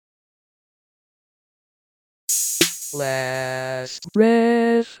Last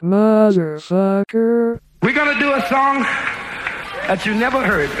breath, motherfucker. We're gonna do a song that you never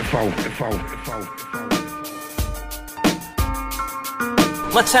heard before.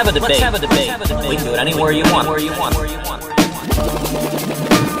 Let's have a debate. We can do it anywhere you want.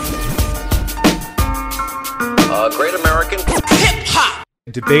 Great American Hip Hop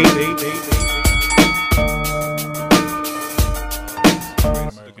Debate.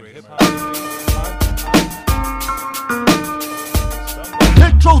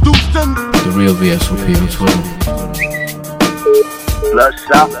 Introduce them. The real VSOP on Twitter. Lush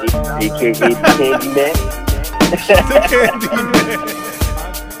Shop, aka Candyman.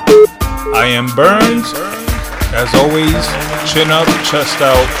 I am Burns. As always, chin up, chest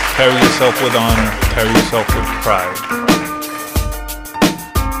out, carry yourself with honor, carry yourself with pride.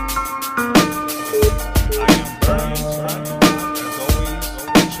 I am Burns. As always,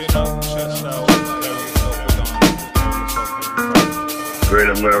 chin up, chest out, carry yourself with honor, carry yourself with pride. Great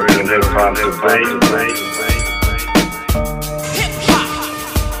American Hip Hop Debate.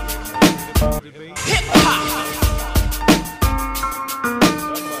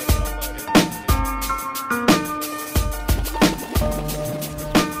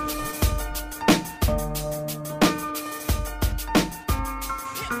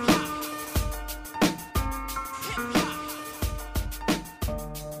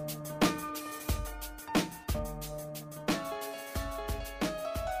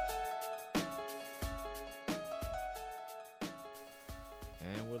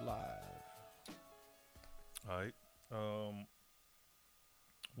 And we're live. All right.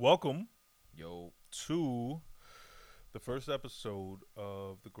 Welcome Yo. to the first episode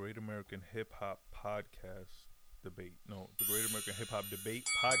of the Great American Hip Hop Podcast Debate. No, the Great American Hip Hop Debate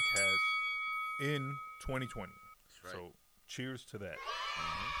Podcast in 2020. That's right. So, cheers to that.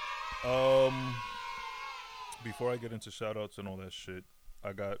 Mm-hmm. Before I get into shout outs and all that shit,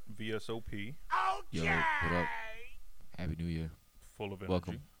 I got VSOP Yo, what up? Happy New Year. full of energy.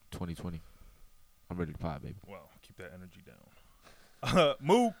 Welcome, 2020. I'm ready to pop, baby. Well, keep that energy down.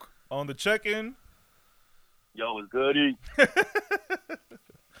 Mook on the check-in. Yo, it's goody.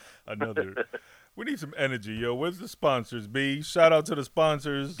 Another. We need some energy, yo. Where's the sponsors, B? Shout out to the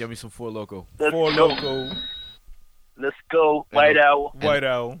sponsors. Get me some Four Loco. Four Loco, Let's go. White Owl. White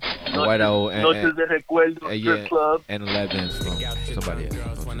Owl. White Owl and Noches de Recuerdo Strip Club. and a lap dance from somebody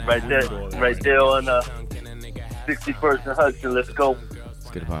else. Right there on 61st and Hudson. Let's go.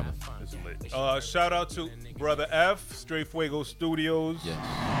 Let's get it poppin'. It's lit. Shout out to Brother F, Straight Fuego Studios. Yes.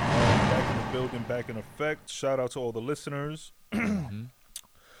 Back in the building, back in effect. Shout out to all the listeners,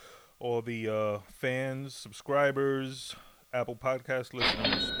 all the fans, subscribers, Apple Podcast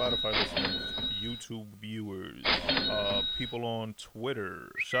listeners, Spotify listeners, YouTube viewers, people on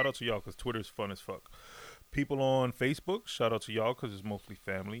Twitter. Shout out to y'all because Twitter's fun as fuck. People on Facebook, shout out to y'all because it's mostly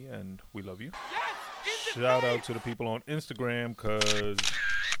family and we love you. Shout out to the people on Instagram because,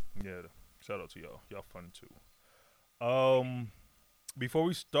 yeah, shout out to y'all. Y'all fun too. Before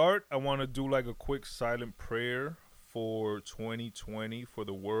we start, I want to do like a quick silent prayer for 2020, for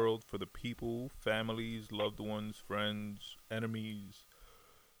the world, for the people, families, loved ones, friends, enemies.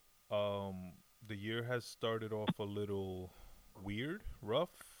 The year has started off a little weird, rough,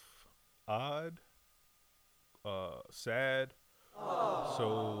 odd, sad.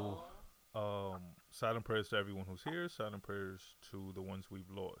 So, silent prayers to everyone who's here. Silent prayers to the ones we've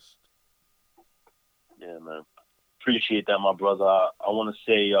lost. Yeah, man. Appreciate that, my brother. I want to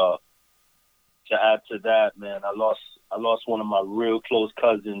say, to add to that, man, I lost one of my real close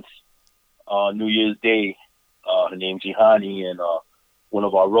cousins, New Year's Day. Her name's Jihani, and one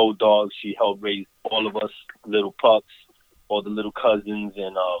of our road dogs. She helped raise all of us little pups, all the little cousins,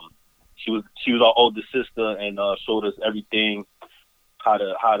 and she was our older sister, and showed us everything, how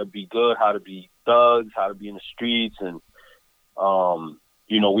to be good, how to be thugs, how to be in the streets, and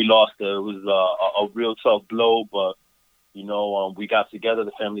we lost her. It was a real tough blow, but we got together,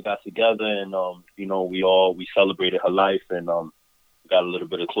 the family got together, and we celebrated her life, and got a little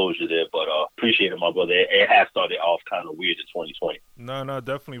bit of closure there. But appreciate it, my brother. It has started off kind of weird in 2020. No,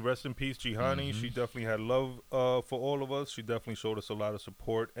 definitely. Rest in peace, Jihani. She definitely had love for all of us. She definitely showed us a lot of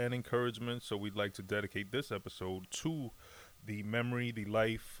support and encouragement. So we'd like to dedicate this episode to the memory, the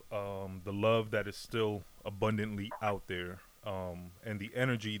life, the love that is still abundantly out there, and the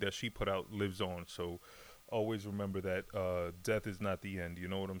energy that she put out lives on. So always remember that death is not the end. You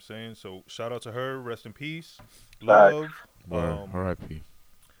know what I'm saying? So shout out to her. Rest in peace. Love. R.I.P.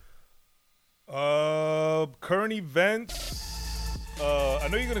 Current events. I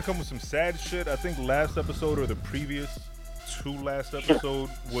know you're gonna come with some sad shit. I think last episode or the previous to last episode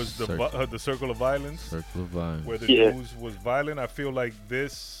was the Circle of Violence. Circle of Violence. Where the news was violent. I feel like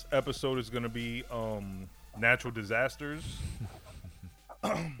this episode is going to be natural disasters.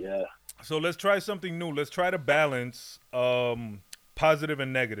 Yeah. So let's try something new. Let's try to balance positive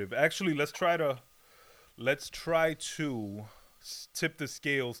and negative. Actually, let's try to tip the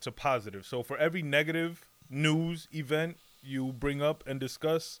scales to positive. So for every negative news event you bring up and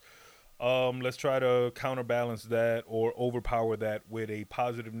discuss, let's try to counterbalance that or overpower that with a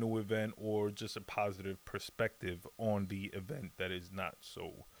positive new event or just a positive perspective on the event that is not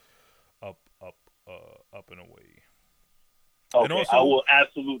so up and away. Okay, and also, I will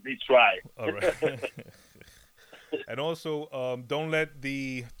absolutely try. All right. And also, don't let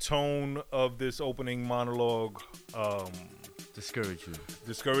the tone of this opening monologue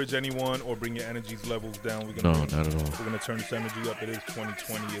discourage anyone or bring your energies levels down. No, not at all. We're gonna turn this energy up. It is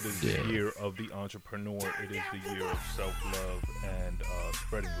 2020. It is the year of the entrepreneur. It is the year of self-love and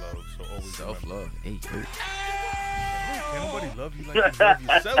spreading love. So always Self-love. Hey, coach. Can't nobody love you like you love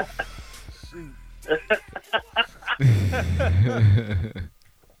yourself.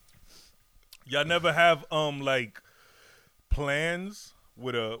 Y'all never have like plans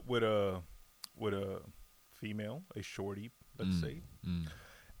with a female, a shorty, let's say,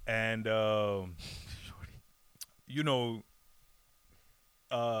 and you know,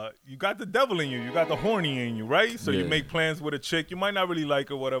 you got the devil in you, you got the horny in you, right? So you make plans with a chick, you might not really like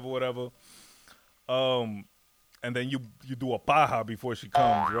her, whatever. And then you do a paja before she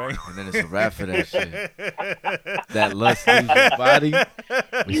comes, right? And then it's a wrap for that shit. That lust leaves your body.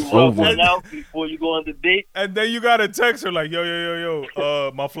 You rub one out before you go on the date. And then you gotta text her like,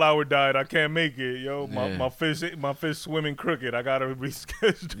 yo, my flower died. I can't make it. Yo, my fish swimming crooked. I gotta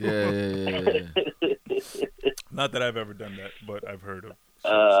reschedule. Yeah. Not that I've ever done that, but I've heard of.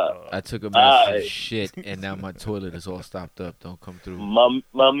 I took a massive shit, and now my toilet is all stopped up. Don't come through.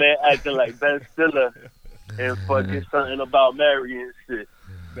 My man acting like Ben Stiller. And fucking something about Mary and shit.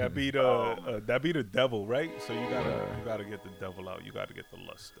 That be the devil, right? So you gotta get the devil out. You gotta get the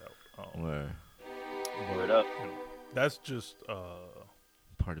lust out. Word up. That's just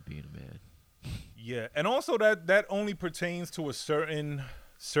part of being a man. Yeah, and also that only pertains to a certain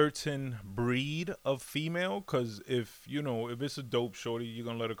breed of female, because if it's a dope shorty, you're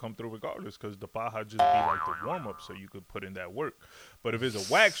gonna let her come through regardless, because the paja just be like the warm-up so you could put in that work. But if it's a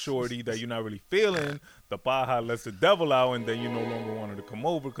whack shorty that you're not really feeling, the paja lets the devil out, and then you no longer want her to come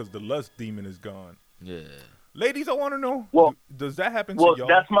over because the lust demon is gone. Yeah. Ladies, I want to know, does that happen to y'all?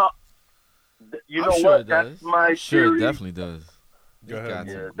 That's my that's my sure theory. It definitely does. Go ahead.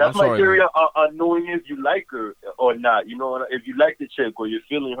 Yeah, that's my theory on knowing if you like her or not. You know, if you like the chick or you're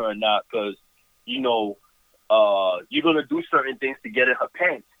feeling her or not, because you're gonna do certain things to get in her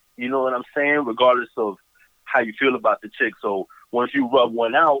pants. You know what I'm saying? Regardless of how you feel about the chick. So once you rub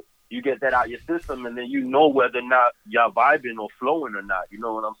one out, you get that out your system, and then you know whether or not y'all vibing or flowing or not. You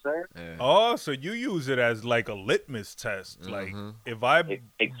know what I'm saying? Yeah. Oh, so you use it as like a litmus test. Like if I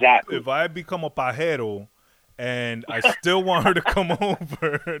become a pajero and I still want her to come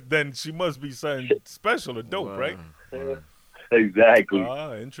over, then she must be something special or dope, right? Exactly.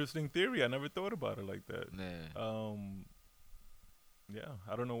 Interesting theory. I never thought about it like that. Yeah,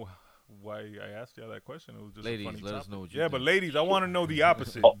 I don't know why I asked y'all that question. It was just ladies, a funny let topic. us know what you think. But ladies, I want to know the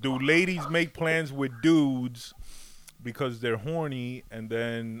opposite. Do ladies make plans with dudes because they're horny, and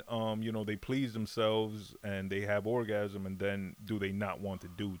then they please themselves and they have orgasm, and then do they not want the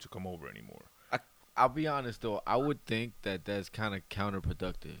dude to come over anymore? I'll be honest though, I would think that that's kind of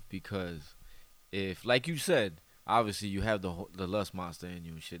counterproductive, because if, like you said, obviously you have the lust monster in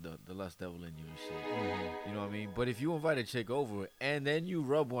you and shit, the lust devil in you and shit. You know what I mean? But if you invite a chick over and then you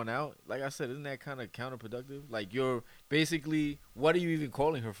rub one out, like I said, isn't that kind of counterproductive? Like, you're basically, what are you even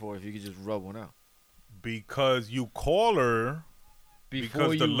calling her for if you could just rub one out? Because you call her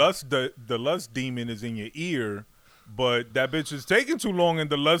because the lust demon is in your ear. But that bitch is taking too long, and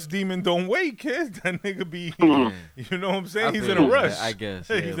the lust demon don't wait, kid. That nigga be, you know what I'm saying? He's in a rush. I guess.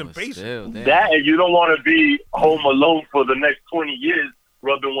 He's impatient. That, and you don't want to be home alone for the next 20 years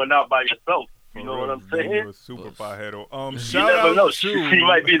rubbing one out by yourself. You know what I'm saying? You're a super pajero. You Shout never out know. to She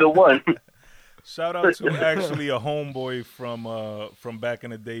might be the one. Shout out to actually a homeboy from back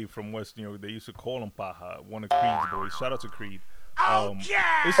in the day from West New York. They used to call him Paja, one of Creed's boys. Shout out to Creed.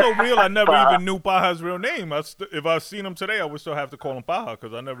 It's so real. I never even knew Paja's real name. If I seen him today, I would still have to call him Paja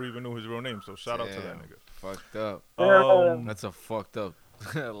because I never even knew his real name. So shout out to that nigga. Fucked up. That's a fucked up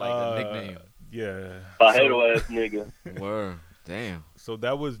like a nickname. Yeah. Pajero ass nigga. Word. Damn. So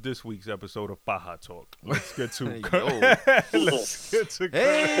that was this week's episode of Paja Talk. Let's get to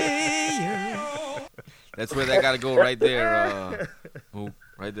That's where that gotta go right there.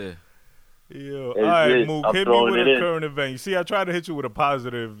 Right there. Yeah. All It's right, it. Mook. I'm Hit me throwing with it a in. current event. You see, I tried to hit you with a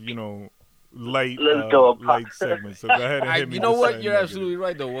positive, light, Let's go. light segment. So go ahead and hit me. You know with what? something You're negative. absolutely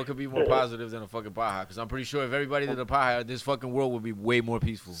right, though. What could be more positive than a fucking paja? Because I'm pretty sure if everybody did a paja, this fucking world would be way more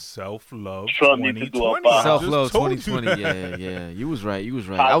peaceful. Self-love Trump needs to do a 2020. paja. Self-love Just told you 2020. that. Yeah. You was right. I was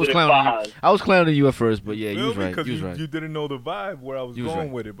Positive clowning you. vibes. I was clowning you at first, but yeah, you Feel was me? right. 'Cause You was right. you didn't know the vibe where I was You was going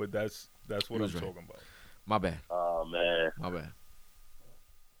right. with it, but that's what You I'm was right. talking about. My bad. Oh man. My bad.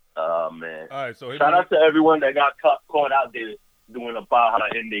 Oh man. All right, so hit Shout me out to everyone that got caught out there doing a paja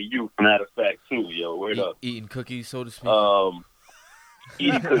in their youth. Matter of fact, too, yo. Word up. Eating cookies, so to speak.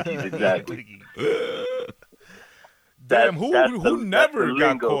 Eating cookies, exactly. Damn, That's who the never got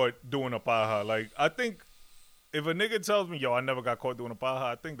lingo. caught doing a paja? Like, I think if a nigga tells me, yo, I never got caught doing a paja,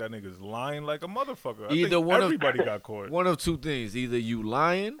 I think that nigga's lying like a motherfucker. I Either think one of- everybody got caught. One of two things: either you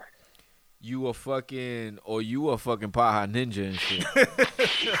lying, you a fucking paja ninja and shit.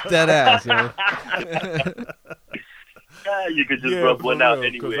 Dead ass, yo. Yeah, you could just Yeah, rub for one out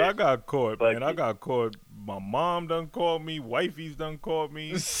real, 'cause anyway. I got caught, Fuck man. I it. got caught. My mom done called me. Wifey's done called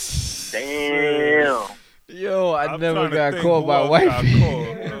me. Damn. Yo, I I'm never trying to got think caught who by else wife. got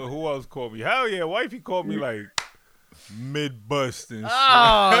called. Who else called me? Hell yeah, wifey called me like mid-bust and shit.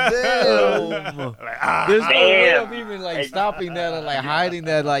 Oh, damn. Like, There's no way Damn. of even like stopping that or like hiding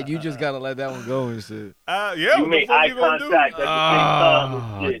that. Like you just gotta let that one go and shit. yeah, You what the make fuck eye you gonna do? contact at the same time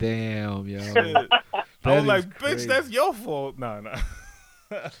Oh, and shit. damn, yo. Shit. I That was is like, bitch, crazy. that's your fault. Nah.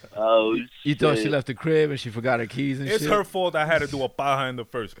 Oh, You thought she shit. left the crib and she forgot her keys and It's shit? her fault I had to do a paja in the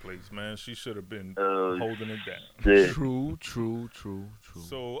first place, man. She should have been Oh, holding it down. shit. True.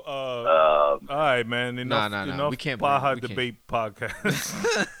 So, Um, all right, man. Enough, Nah. enough We can't paja we can't. debate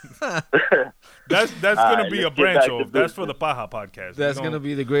podcast. that's gonna right, be a let's get branch back to off. That's for business. the paja podcast. That's We gonna don't-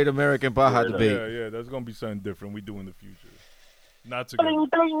 be the Great American Paja Yeah, debate. Yeah, that's gonna be something different we do in the future. Not together.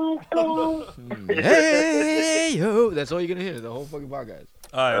 Hey yo, that's all you're gonna hear the whole fucking podcast.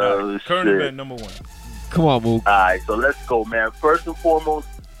 All right, Oh, current shit. event number one. Come on, Mook. All right, so let's go, man. First and foremost,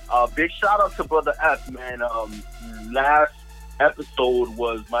 big shout out to Brother F, man. Last episode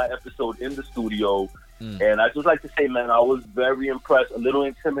was my episode in the studio, and I just like to say, man, I was very impressed, a little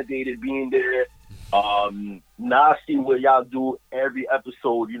intimidated being there. Now I see what y'all do every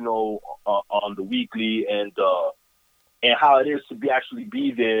episode, on the weekly, and how it is to actually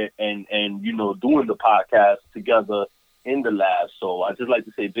be there and doing the podcast together in the lab. So I just like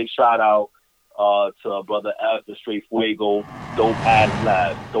to say big shout out to Brother F, the Straight Fuego, dope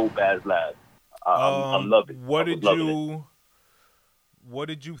ass lab. I'm loving it. What I was did loving it. what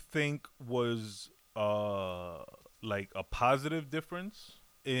did you think was like a positive difference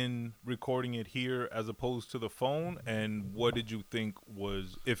in recording it here as opposed to the phone, and what did you think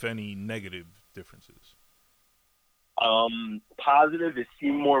was, if any, negative differences? Positive, it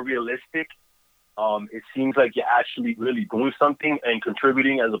seemed more realistic. It seems like you're actually really doing something and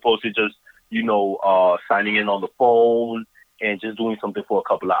contributing as opposed to just, signing in on the phone and just doing something for a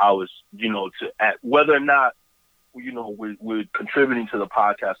couple of hours, whether or not, we're contributing to the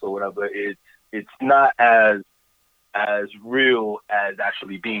podcast or whatever, it's not as real as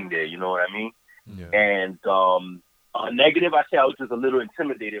actually being there, you know what I mean? Yeah. And negative, I say I was just a little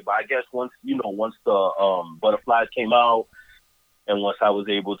intimidated, but I guess once the butterflies came out and once I was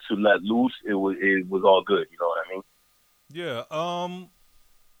able to let loose, it was all good, you know what I mean? Yeah,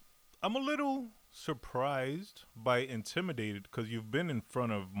 I'm a little surprised by intimidated because you've been in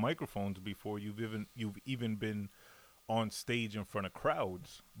front of microphones before. You've even been on stage in front of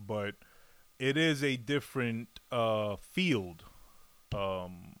crowds, but it is a different field,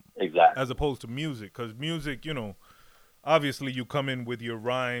 Exactly. as opposed to music. Because music, obviously you come in with your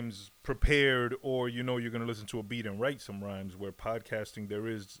rhymes prepared, or you're going to listen to a beat and write some rhymes. Where podcasting, there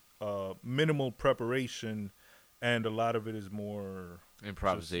is minimal preparation, and a lot of it is more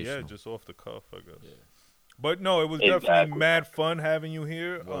Improvisational. just off the cuff, I guess. Yeah. But no, it was Exactly. definitely mad fun having you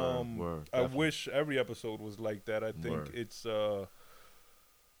here. Word, I definitely. wish every episode was like that. I think Word. it's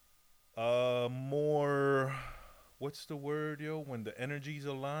more, what's the word, yo? When the energies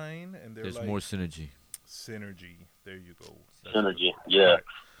align and they're There's like more synergy. synergy. There you go. That's Synergy, what-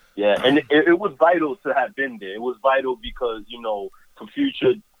 yeah. And it was vital to have been there. It was vital because, for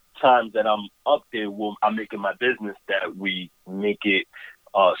future times that I'm up there, I'm making my business that we make it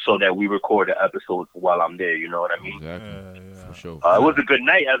so that we record the episodes while I'm there, you know what I mean? Exactly. Yeah. For sure. It was a good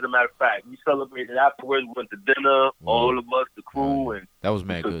night, as a matter of fact. We celebrated afterwards, we went to dinner, all of us, the crew, and That was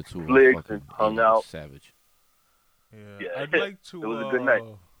mad took good too. flicks Fucking and hung ate out. Savage. Yeah. Yeah. I'd like to. It was a good night.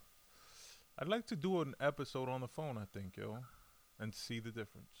 I'd like to do an episode on the phone, I think, yo, and see the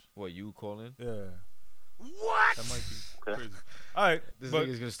difference. What, you call in? Yeah. What? That might be Okay. crazy. All right, This but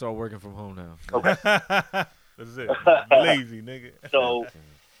nigga's gonna start working from home now. Okay. that's it. Lazy nigga. So,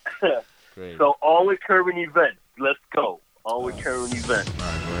 Great. so on with current events. Let's go. On with current events All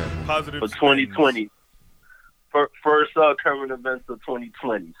right, go ahead. Positive for spins. 2020. First current events of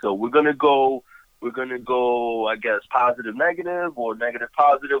 2020. So we're gonna go. I guess positive, negative, or negative,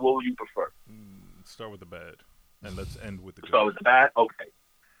 positive. What would you prefer? Start with the bad, and let's end with the good. Start with the bad. Okay.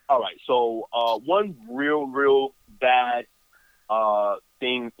 All right. So one real bad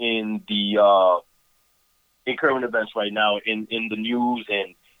thing in the in current events right now in the news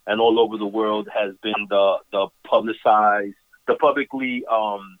and all over the world has been the publicly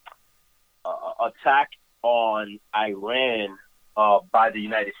attack on Iran by the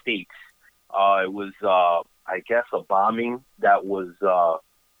United States. It was I guess a bombing that was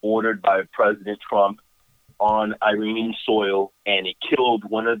ordered by President Trump on Iranian soil, and it killed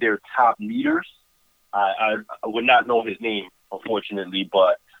one of their top leaders. I would not know his name, unfortunately,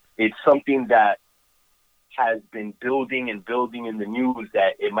 but it's something that has been building in the news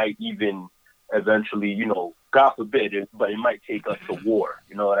that it might even eventually, God forbid, but it might take us to war.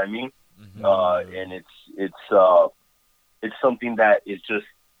 You know what I mean? Mm-hmm. And it's something that is just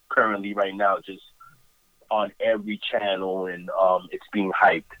currently right now just on every channel, and it's being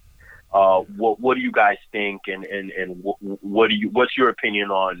hyped. What do you guys think, and what's your opinion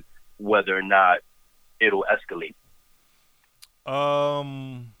on whether or not it'll escalate?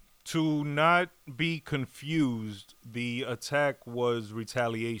 To not be confused, the attack was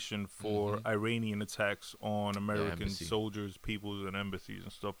retaliation for Iranian attacks on American embassy. soldiers, peoples, and embassies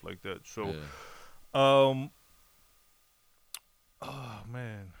and stuff like that. So, Yeah. oh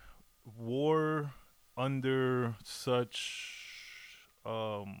man, war under such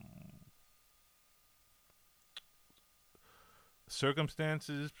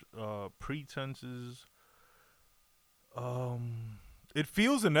circumstances, pretenses, it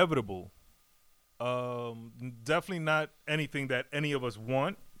feels inevitable. Definitely not anything that any of us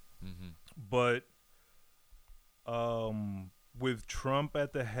want, but with Trump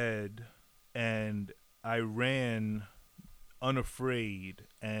at the head and Iran unafraid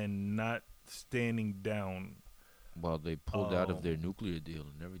and not standing down. Well, they pulled out of their nuclear deal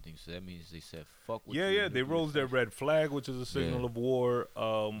and everything, so that means they said fuck with Yeah, they rose their red flag, which is a signal of war.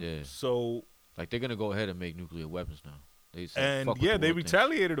 So like they're gonna go ahead and make nuclear weapons now. They said, and fuck with yeah, the they war things.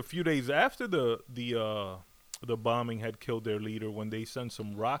 retaliated a few days after the bombing had killed their leader when they sent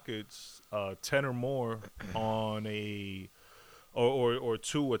some rockets, 10 or more, on a or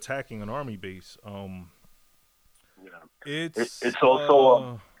two attacking an army base. It's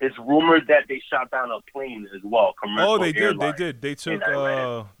also it's rumored that they shot down a plane as well. Commercial they did.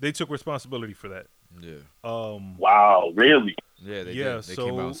 airline They took responsibility for that. Yeah. Wow, really? Yeah, they Yeah, did. They so-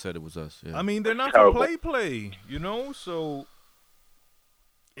 came out and said it was us. Yeah. I mean, they're not Terrible. for play, so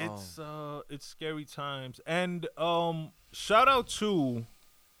it's scary times. And shout out to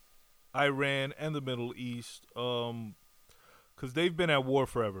Iran and the Middle East, because they've been at war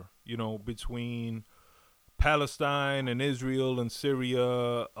forever, between Palestine and Israel and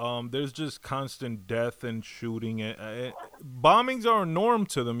Syria. There's just constant death and shooting. And bombings are a norm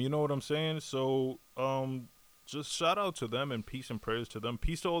to them, you know what I'm saying? So just shout out to them and peace and prayers to them.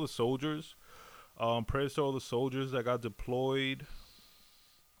 Peace to all the soldiers. Prayers to all the soldiers that got deployed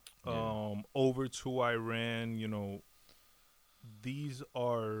over to Iran. These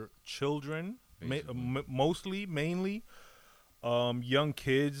are children, mainly. Young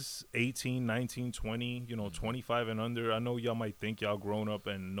kids, 18, 19, 20, 25 and under. I know y'all might think y'all grown up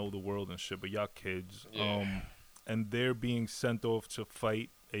and know the world and shit, but y'all kids. And they're being sent off to fight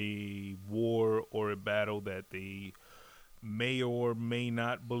a war or a battle that they may or may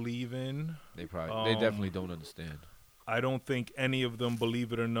not believe in. They definitely don't understand. I don't think any of them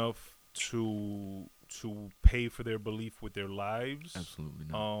believe it enough to pay for their belief with their lives. Absolutely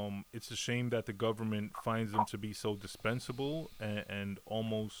not. It's a shame that the government finds them to be so dispensable and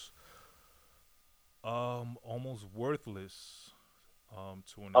almost worthless.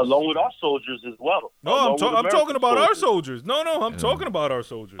 To an Along with extent. our soldiers as well. No, I'm talking American about our soldiers. soldiers. No, I'm talking about our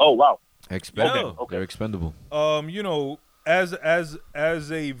soldiers. Oh wow. Expendable. Okay. They're expendable.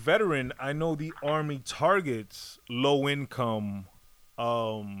 As a veteran, I know the Army targets low income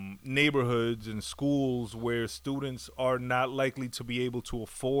neighborhoods and schools where students are not likely to be able to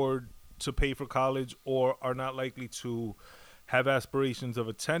afford to pay for college or are not likely to have aspirations of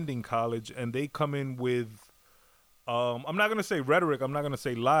attending college, and they come in with I'm not going to say rhetoric, I'm not going to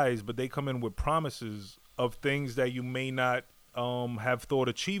say lies, but they come in with promises of things that you may not have thought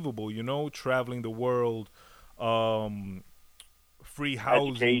achievable, traveling the world, free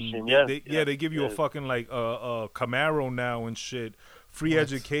housing. Education, yes, They give you a yes. fucking like a Camaro now and shit. Free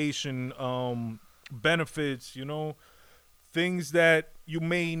education, benefits, you know, things that you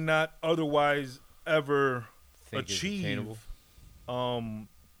may not otherwise ever Think it's achieve. attainable.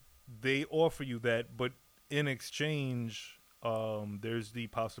 They offer you that, but in exchange, there's the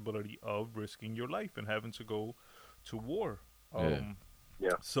possibility of risking your life and having to go to war.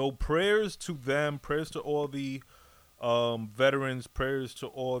 Yeah. So prayers to them, prayers to all the veterans, prayers to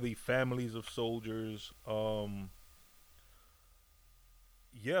all the families of soldiers.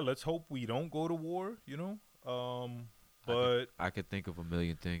 Yeah, let's hope we don't go to war, you know. But I could think of a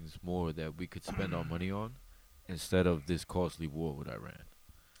million things more that we could spend our money on instead of this costly war with Iran.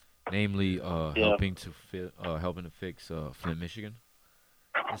 Namely, helping to fix Flint, Michigan.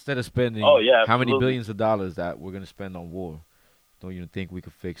 Instead of spending Oh, yeah, how many absolutely. billions of dollars that we're gonna spend on war, don't you think we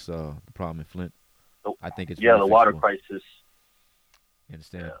could fix the problem in Flint? I think it's Yeah, very the water fixable. crisis. You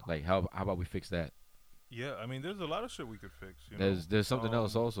understand? Like how about we fix that? yeah, I mean, there's a lot of shit we could fix. You know? There's something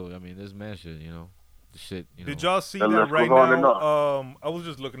else also. I mean, there's mad shit. You know, the shit. You know. Did y'all see The that list right goes on and now? I was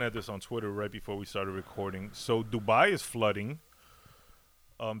just looking at this on Twitter right before we started recording. So Dubai is flooding.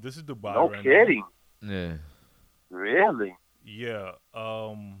 This is Dubai No right kidding. Yeah. Really? now.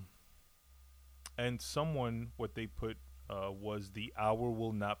 Yeah. And someone, what they put was the hour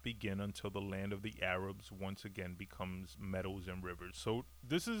will not begin until the land of the Arabs once again becomes meadows and rivers. So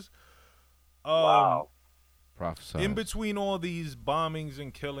this is Wow. Prophesied. in between all these bombings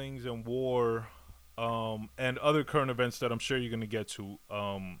and killings and war and other current events that I'm sure you're going to get to,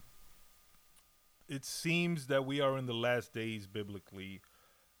 it seems that we are in the last days biblically,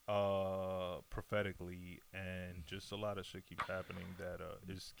 prophetically, and just a lot of shit keeps happening that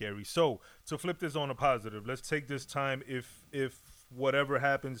is scary. So to flip this on a positive, let's take this time, if whatever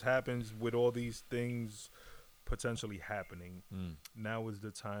happens with all these things potentially happening, now is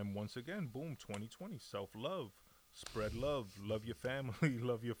the time once again, boom, 2020, self-love, spread love your family,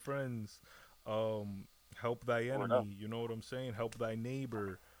 love your friends, help thy enemy, you know what I'm saying, help thy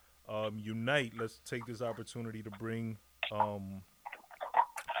neighbor, unite. Let's take this opportunity to bring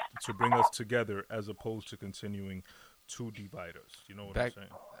us together as opposed to continuing to divide us. You know what I'm saying?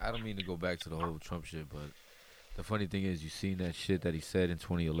 I don't mean to go back to the whole Trump shit, but the funny thing is, you seen that shit that he said in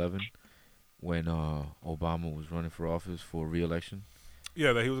 2011 when Obama was running for office for re-election.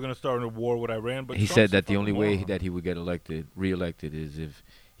 Yeah, that he was going to start a war with Iran, but He Trump's said a that the fucking only way moron. that he would get re-elected is if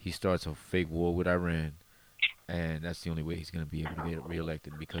he starts a fake war with Iran, and that's the only way he's going to be able to get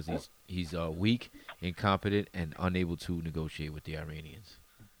re-elected, because he's weak, incompetent, and unable to negotiate with the Iranians.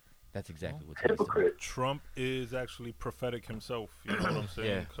 That's exactly what he said. Hypocrite. Trump is actually prophetic himself. You know what I'm saying?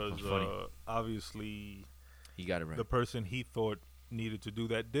 Yeah, Because that's funny. Obviously He got it right. the person he thought needed to do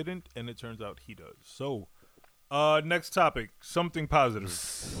that didn't, and it turns out he does. So, next topic, something positive.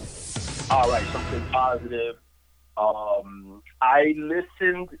 All right, something positive. I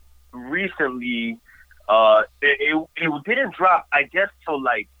listened recently. It didn't drop, I guess, till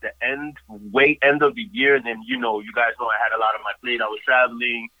like the end of the year. And then, you guys know I had a lot on my plate. I was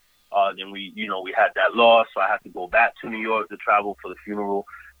traveling. Then we had that loss, so I had to go back to New York to travel for the funeral.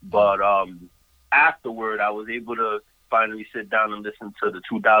 But afterward, I was able to finally sit down and listen to the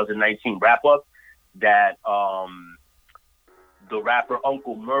 2019 wrap up that the rapper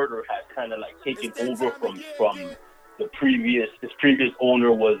Uncle Murder had kind of like taken over from the previous. His previous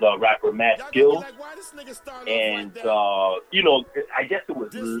owner was rapper Matt Skills, and I guess it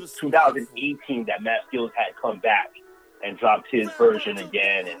was 2018 that Matt Skills had come back and dropped his version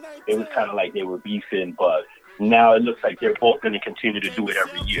again, and it was kind of like they were beefing, but now it looks like they're both going to continue to do it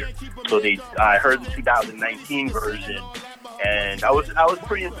every year. So I heard the 2019 version, and I was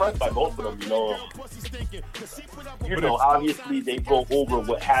pretty impressed by both of them. Obviously they go over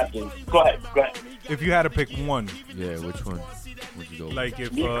what happened. Go ahead. If you had to pick one, Yeah, which one would you go with? like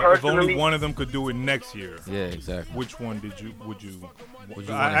if Me only personally- one of them could do it next year, Yeah, exactly. which one would you? Would you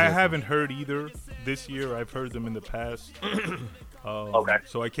wanna I hear haven't heard either this year. I've heard them in the past. Okay.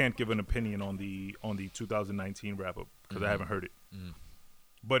 So I can't give an opinion on the 2019 wrap up because I haven't heard it.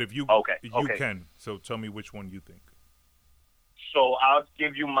 But if you Okay. can, so tell me which one you think. So I'll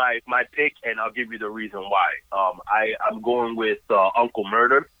give you my pick, and I'll give you the reason why. I'm going with Uncle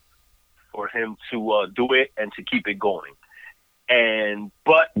Murder for him to do it and to keep it going.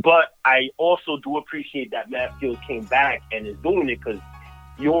 But I also do appreciate that Matt Skills came back and is doing it, because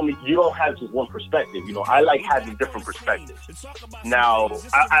you don't have just one perspective. I like having different perspectives. Now,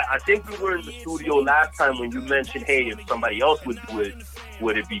 I think we were in the studio last time when you mentioned, hey, if somebody else would do it,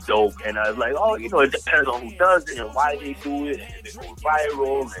 would it be dope? And I was like, it depends on who does it and why they do it, and if it goes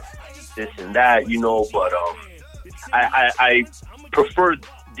viral and this and that, But prefer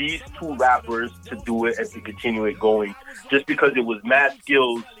these two rappers to do it and to continue it going, just because it was Mad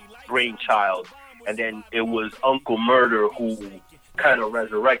Skill's brainchild, and then it was Uncle Murder who kind of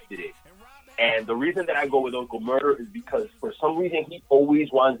resurrected it. And the reason that I go with Uncle Murder is because for some reason he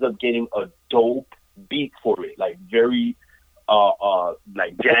always winds up getting a dope beat for it, like very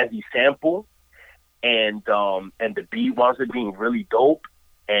like jazzy sample, and the beat winds up being really dope.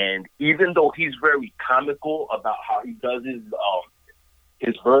 And even though he's very comical about how he does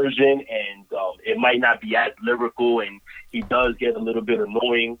his version, and it might not be as lyrical, and he does get a little bit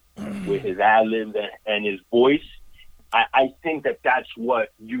annoying with his ad-libs and his voice, I think that that's what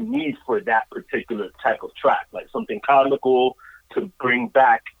you need for that particular type of track, like something comical to bring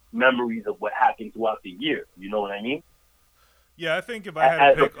back memories of what happened throughout the year. You know what I mean? Yeah, I think if I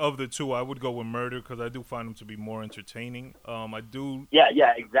had to pick of the two, I would go with Murder because I do find him to be more entertaining. I do.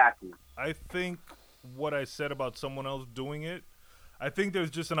 Yeah, exactly. I think what I said about someone else doing it, I think there's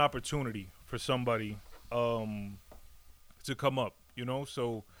just an opportunity for somebody to come up, you know?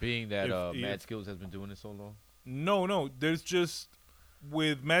 So being that Mad Skills has been doing it so long? No. There's just,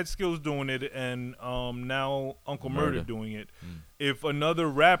 with Mad Skills doing it and now Uncle Murder doing it, if another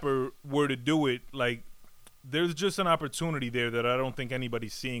rapper were to do it, like, there's just an opportunity there that I don't think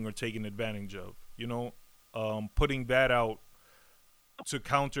anybody's seeing or taking advantage of, you know? Putting that out to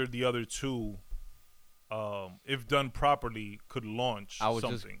counter the other two, if done properly, could launch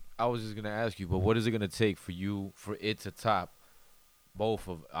something. I was just going to ask you, but what is it going to take for it to top both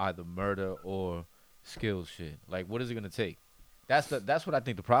of either Murder or Skills shit? Like, what is it going to take? That's what I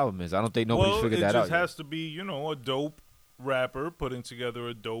think the problem is. I don't think nobody's figured that out. It just has to be, you know, a dope rapper putting together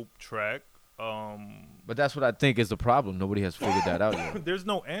a dope track. But that's what I think is the problem. Nobody has figured that out yet. There's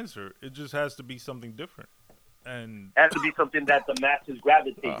no answer. It just has to be something different. And it has to be something that the masses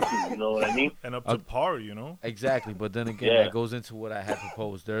gravitate to, you know what I mean? And up to par, you know? Exactly. But then again, that goes into what I had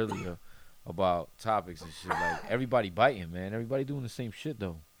proposed earlier about topics and shit. Like, everybody biting, man. Everybody doing the same shit,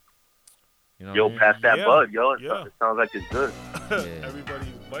 though. You know what I mean? Pass that bud, yo. It sounds like it's good. Everybody's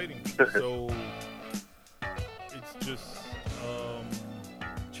biting. So it's just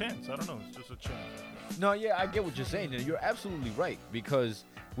chance. I don't know. It's just a chance. No, yeah, I get what you're saying. And you're absolutely right. Because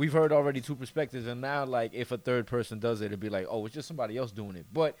we've heard already two perspectives. And now, like, if a third person does it, it'd be like, oh, it's just somebody else doing it.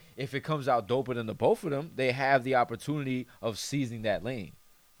 But if it comes out doper than the both of them, they have the opportunity of seizing that lane.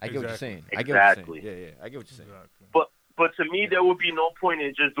 I get what you're saying. Exactly. I get what you're saying. Yeah, I get what you're saying. Exactly. But to me, there would be no point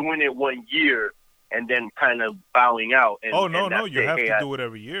in just doing it 1 year and then kind of bowing out. And, no, you have to do it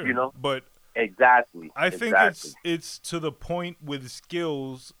every year. You know? But exactly. I think it's to the point with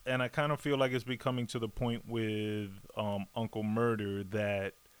Skills, and I kind of feel like it's becoming to the point with Uncle Murder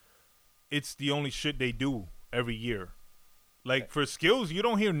that it's the only shit they do every year. Like, for Skills, you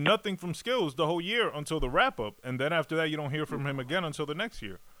don't hear nothing from Skills the whole year until the wrap-up, and then after that, you don't hear from him again until the next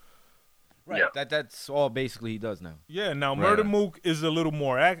year. Right. Yeah. That's all basically he does now. Yeah. Now Murder Mook is a little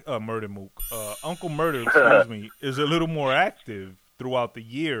more Uncle Murder, excuse me, is a little more active throughout the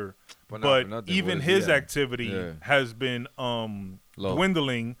year, but even his activity has been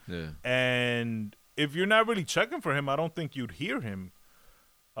dwindling. Yeah. And if you're not really checking for him, I don't think you'd hear him.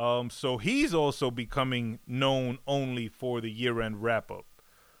 So he's also becoming known only for the year-end wrap-up.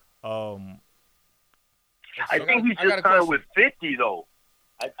 I think he just signed with 50 though.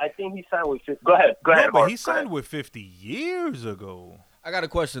 I think he signed with 50. Go ahead. No, but he signed with 50 years ago. I got a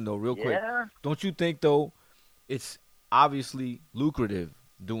question, though, real quick. Don't you think, though, it's obviously lucrative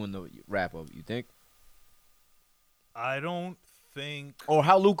doing the wrap-up, you think? I don't think... Or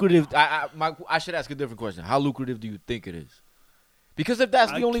how lucrative... I should ask a different question. How lucrative do you think it is? Because if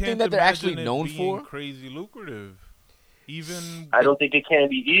that's the only thing that they're actually known for... crazy lucrative. Even... I don't think it can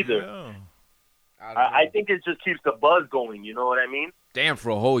be either. Yeah. I think it just keeps the buzz going, you know what I mean? Damn, for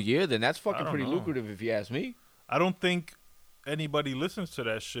a whole year, then that's fucking pretty lucrative if you ask me. I don't think anybody listens to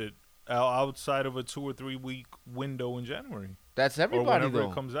that shit outside of a 2 or 3 week window in January. That's everybody, or whenever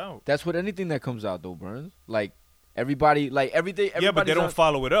though. It comes out. That's what anything that comes out, though, Burns. Like, everybody, like, everything. Yeah, but they don't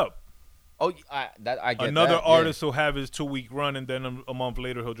follow it up. Oh, I get Another that. artist will have his 2 week run, and then a month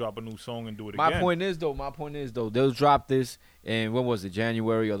later he'll drop a new song and do it again. My point is, though, they'll drop this in, when was it,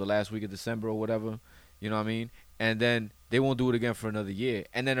 January or the last week of December or whatever. You know what I mean? And then they won't do it again for another year,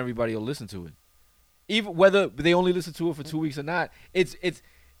 and then everybody will listen to it. Even whether they only listen to it for 2 weeks or not, it's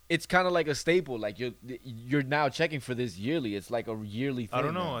kind of like a staple. Like you're now checking for this yearly. It's like a yearly thing. I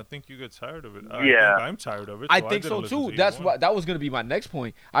don't know. Now. I think you get tired of it. Yeah, I think I'm tired of it. I think so too. That was gonna be my next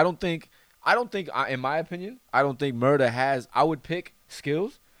point. I don't think, in my opinion, I don't think Murder has. I would pick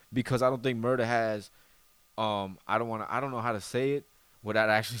Skills because I don't think Murder has. I don't know how to say it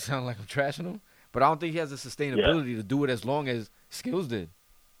without actually sounding like I'm trashing him. But I don't think he has the sustainability to do it as long as Skills did.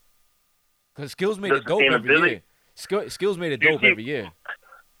 Because Skills made it The dope every sustainability? year. Skills made it You dope see, every year.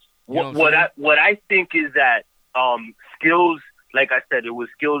 You know What I think is that Skills, like I said, it was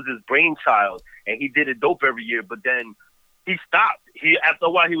Skills' brainchild, and he did it dope every year. But then he stopped. After a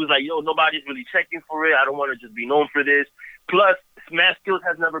while, he was like, "Yo, nobody's really checking for it. I don't want to just be known for this." Plus, Matt Skills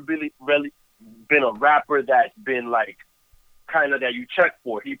has never really been a rapper that's been like kind of that you check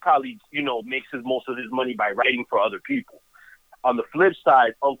for. He probably makes most of his money by writing for other people. On the flip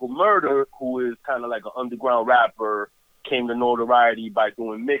side, Uncle Murder, who is kind of like an underground rapper, came to notoriety by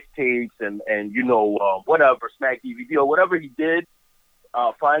doing mixtapes and whatever, Smack DVD or whatever he did.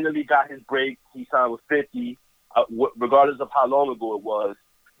 Finally got his break. He signed with 50, regardless of how long ago it was.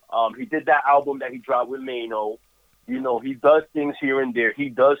 He did that album that he dropped with Mano. He does things here and there. He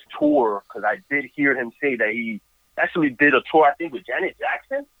does tour, because I did hear him say that he actually did a tour, I think, with Janet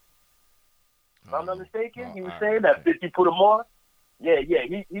Jackson. If I'm not mistaken, he was saying that 50 put him on. Yeah,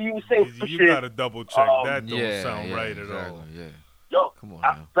 he was saying You shit. gotta double check. That don't sound right at all. Yeah. Yo, Come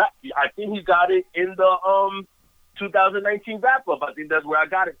on, I think he got it in the 2019 wrap up. I think that's where I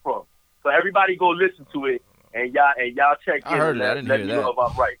got it from. So everybody go listen to it, and y'all check in. I heard and it. I let didn't me hear that. know if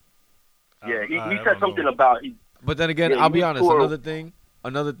I'm right. Yeah, he I said don't something know. about But then again, Yeah, I'll be you honest. tour-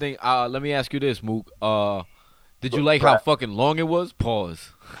 Another thing. Let me ask you this, Mook. Did you like how Right. fucking long it was?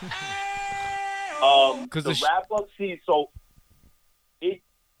 Pause. 'Cause the the wrap up. See, so it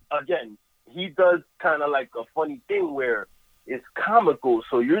again, he does kind of like a funny thing where it's comical.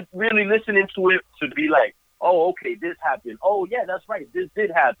 So you're really listening to it to be like, oh, okay, this happened. Oh, yeah, that's right, this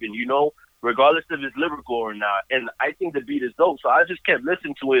did happen. Regardless if it's lyrical or not. And I think the beat is dope. So I just kept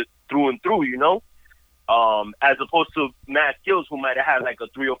listening to it through and through. As opposed to Matt Skills, who might have had like a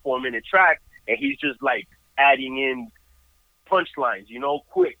 3 or 4 minute track, and he's just like adding in punchlines,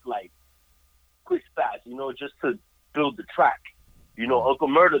 quick fast, just to build the track. Uncle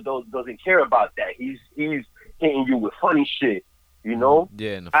Murder doesn't care about that. He's hitting you with funny shit. Yeah,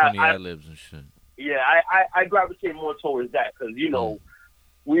 and the funny ad libs and shit. Yeah, I gravitate more towards that because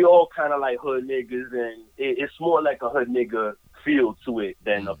we all kind of like hood niggas, and it's more like a hood nigga feel to it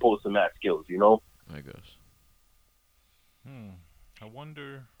than opposed to Matt Skills. I guess. I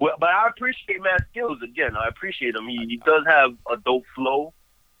wonder. Well, but I appreciate Matt Skills again. I appreciate him. He does have a dope flow,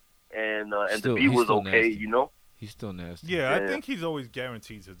 and the beat was okay. Nasty. He's still nasty. Yeah, I think he's always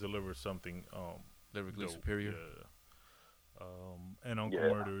guaranteed to deliver something Lyrically dope. superior. Yeah. And Uncle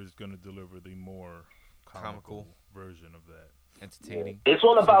Murder is gonna deliver the more comical version of that. Entertaining. It's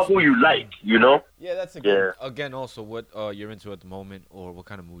all about who you like. Yeah, that's again also what you're into at the moment or what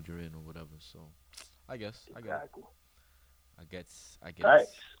kind of mood you're in or whatever. So, I guess. Exactly. I guess. Nice.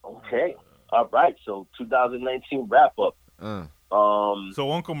 Okay. All right. So 2019 wrap up.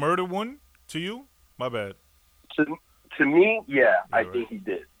 So Uncle Murder won to you? My bad. To me, yeah, I right. think he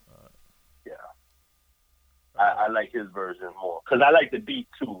did. Yeah. I like his version more because I like the beat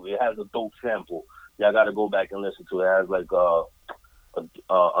too. It has a dope sample. Y'all got to go back and listen to it. It has like a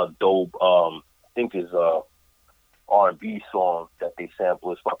dope, I think it's a R&B song that they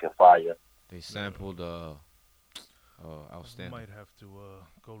sample. It's fucking fire. They sampled Outstanding. Might have to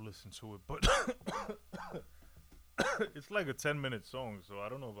go listen to it, but it's like a 10-minute song, so I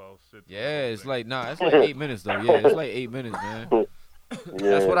don't know if I'll sit. Yeah, it's like it's like 8 minutes though. Yeah, it's like 8 minutes, man.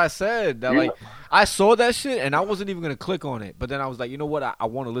 That's what I said. That like I saw that shit and I wasn't even gonna click on it, but then I was like, you know what? I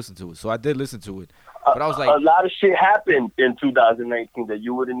want to listen to it, so I did listen to it. But I was like, a lot of shit happened in 2019 that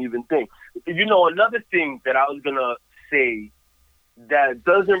you wouldn't even think. Another thing that I was gonna say that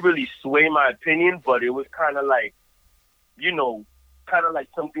doesn't really sway my opinion, but it was kind of like,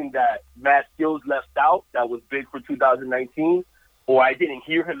 something that Matt Skills left out that was big for 2019, or I didn't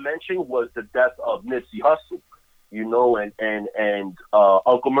hear him mention, was the death of Nipsey Hussle. And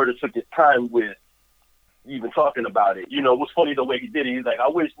Uncle Murder took his time with even talking about it. It was funny the way he did it. He's like, I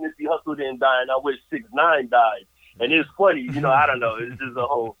wish Nipsey Hussle didn't die, and I wish 6ix9ine died. And it's funny, I don't know. It's just a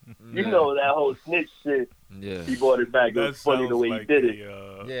whole, that whole snitch shit. yeah, He brought it back. It was funny the way he did it.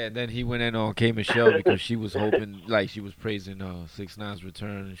 yeah. And then he went in on K Michelle because she was hoping, like, she was praising 6ix9ine's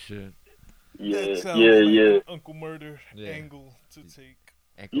return and shit. Yeah. Uncle Murder Yeah. angle to take.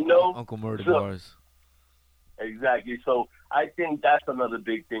 Uncle Murder so- bars. Exactly. So I think that's another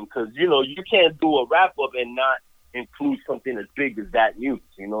big thing because, you can't do a wrap up and not include something as big as that news.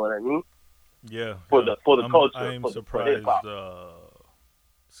 You know what I mean? Yeah. For the culture. I'm for surprised hip-hop.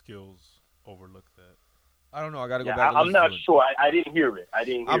 Skills overlooked that. I don't know. I gotta go Yeah, back. And I'm listen not to it. sure. I didn't hear it.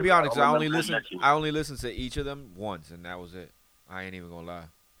 I'll be honest. I only listened. listened to each of them once, and that was it. I ain't even gonna lie.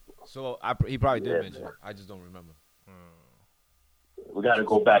 So he probably did mention it. I just don't remember. We got to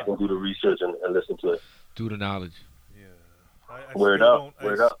go back and do the research and listen to it. Do the knowledge. Yeah. I Word still up, don't.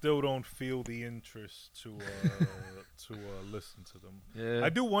 word I up. still don't feel the interest to listen to them. Yeah. I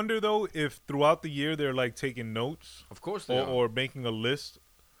do wonder though if throughout the year they're like taking notes Of course they are. or making a list.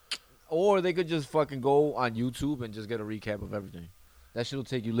 Or they could just fucking go on YouTube and just get a recap of everything. That shit'll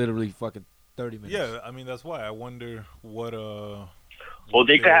take you literally fucking 30 minutes. Yeah, I mean that's why I wonder what Or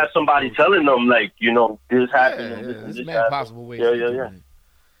they could have somebody telling them, like, you know, this happened and this and There's this mad happened. possible ways Yeah, of yeah, doing yeah. it.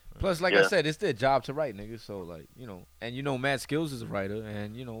 Plus, like I Yeah. said, it's their job to write, niggas. So, like, you know, and you know, Matt Skills is a writer,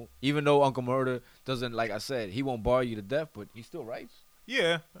 and you know, even though Uncle Murder doesn't, like I said, he won't bar you to death, but he still writes.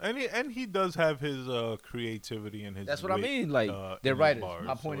 Yeah, and he does have his creativity and his. That's what I wit, mean. Like, they're in his writers. bars,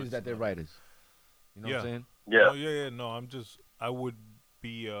 My point so is that it's they're not- writers. You know what I'm saying? Yeah. Oh, yeah. No, I would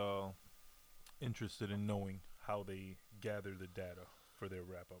be interested in knowing how they gather the data for their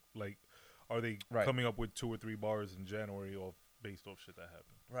wrap up. Like, are they Right. coming up with 2 or 3 bars in January based off shit that happened?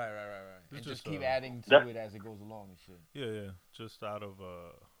 Right. It's And just, just keep uh, adding to that- it as it goes along and shit. Yeah, just out of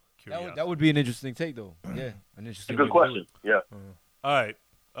That curiosity. would be an interesting take, though. Yeah, an It's interesting a good way to do question. it. Yeah. All right.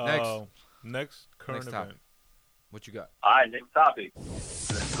 Next. Next current Next topic. event. What you got? All right, next topic.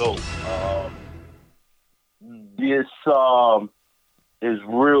 Let's go. This is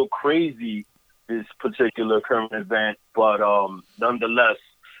real crazy, this particular current event, but nonetheless,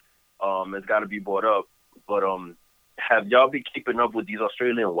 it's got to be brought up. But have y'all been keeping up with these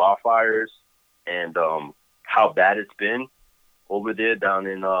Australian wildfires and how bad it's been over there down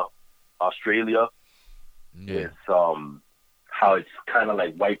in Australia? Yeah. It's how it's kind of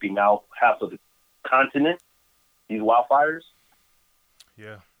like wiping out half of the continent, these wildfires.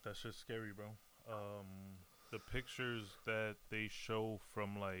 Yeah, that's just scary, bro. The pictures that they show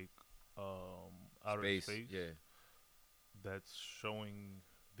from like outer space, Yeah. that's showing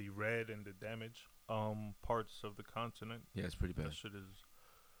the red and the damage parts of the continent. Yeah, it's pretty bad. That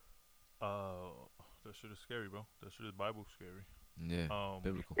shit is scary, bro. That shit is Bible scary. Yeah.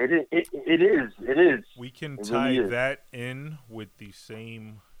 Biblical. It is. We can It tie really is. that in with the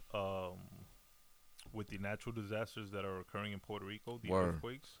same with the natural disasters that are occurring in Puerto Rico, the Word.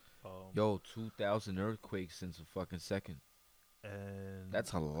 earthquakes. Yo, 2,000 earthquakes since a fucking second. And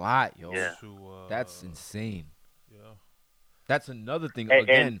That's a lot, yo. Yeah. That's insane. Yeah. That's another thing. And-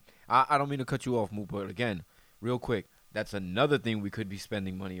 Again, I don't mean to cut you off, Moot, but again, real quick, that's another thing we could be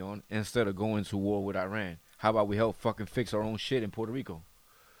spending money on instead of going to war with Iran. How about we help fucking fix our own shit in Puerto Rico?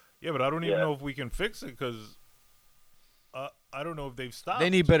 Yeah, but I don't even Yeah. know if we can fix it because I don't know if they've stopped. They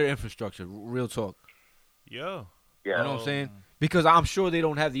need better infrastructure, real talk. Yeah. Yeah. You know what I'm saying? Because I'm sure they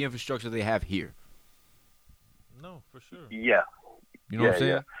don't have the infrastructure they have here. No, for sure. Yeah. You know what I'm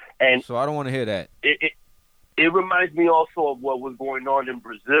saying? And So I don't want to hear that. it reminds me also of what was going on in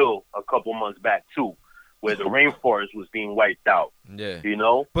Brazil a couple months back too, where the rainforest was being wiped out. Yeah. You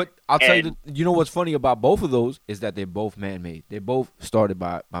know? But I'll tell you, And- you know what's funny about both of those is that they're both man-made. They're both started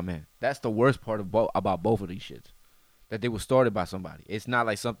by man. That's the worst part of about both of these shits, that they were started by somebody. It's not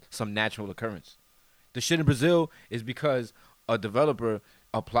like some natural occurrence. The shit in Brazil is because a developer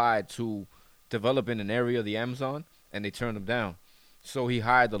applied to develop in an area of the Amazon, and they turned him down. So he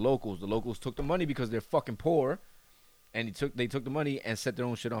hired the locals. The locals took the money because they're fucking poor, and they took the money and set their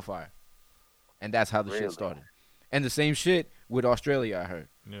own shit on fire. And that's how the Really? shit started. And the same shit with Australia, I heard.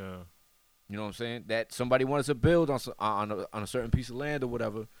 Yeah. You know what I'm saying? That somebody wanted to build on a certain piece of land or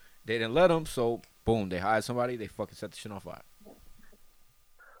whatever. They didn't let them, so boom, they hired somebody. They fucking set the shit on fire.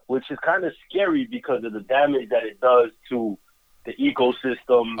 Which is kind of scary because of the damage that it does to the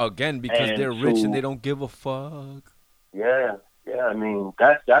ecosystem. Again, because And they're rich to- and they don't give a fuck. Yeah. I mean,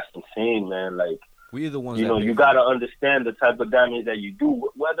 that's insane, man. Like, We're the ones you that know, pay you for got to it. understand the type of damage that you do,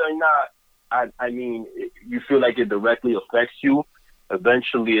 whether or not, I mean, you feel like it directly affects you.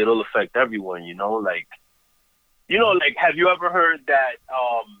 Eventually, it'll affect everyone, you know? Like, have you ever heard that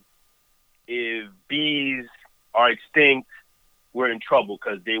if bees are extinct, we're in trouble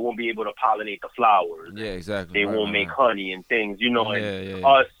because they won't be able to pollinate the flowers. Yeah, exactly. They Right, won't right, make right. honey and things, you know, Yeah, and yeah.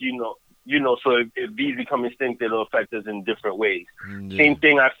 us, so if bees become extinct, it'll affect us in different ways. Yeah. Same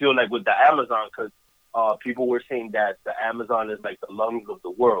thing I feel like with the Amazon, because people were saying that the Amazon is like the lungs of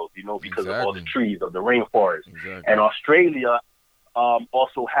the world, you know, because of all the Exactly. trees of the rainforest. Exactly. And Australia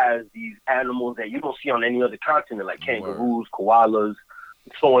also has these animals that you don't see on any other continent, like kangaroos, koalas,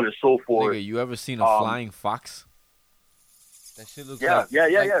 so on and so forth. Nigga, you ever seen a flying fox? That shit looks Yeah, like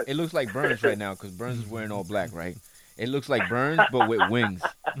yeah. It looks like Burns right now because Burns is wearing all black, right? It looks like Burns but with wings,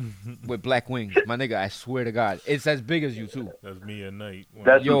 with black wings. My nigga, I swear to God, it's as big as you too. That's me at night. when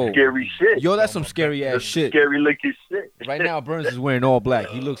That's Yo. some scary shit. Yo, that's some scary ass That's shit. Scary looking shit. Right now, Burns is wearing all black.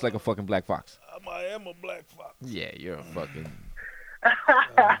 He looks like a fucking black fox. I am a black fox. Yeah, you're a fucking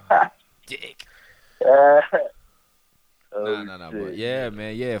dick. Nah. But yeah,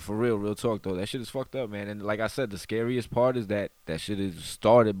 man. Yeah, for real talk though. That shit is fucked up, man. And like I said, the scariest part is that shit is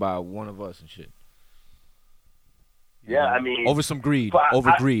started by one of us and shit. Yeah, I mean, Over some greed. but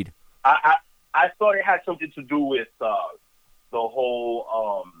Over greed. I thought it had something to do with the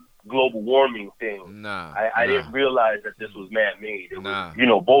whole global warming thing. Nah. I didn't realize that this was man-made. It Nah.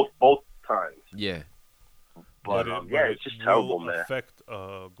 was, both times. Yeah. But it's just terrible, man. Affect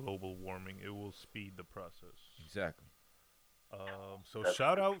global warming. It will speed the process. Exactly. So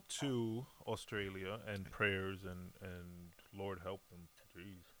shout out to Australia and prayers and Lord help them.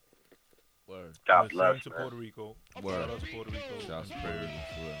 Jeez. Word. God And the bless, same to man. Puerto Rico. Word. Shout out to Puerto Rico. Shout out to prayers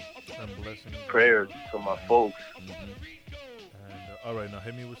for real. And blessings. Prayers to my folks. And all right, now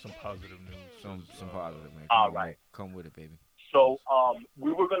hit me with some positive news. Some positive, man. All on, right. man. Come with it, baby. So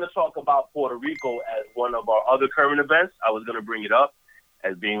we were going to talk about Puerto Rico as one of our other current events. I was going to bring it up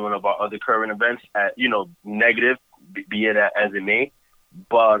as being one of our other current events, negative, be it as it may.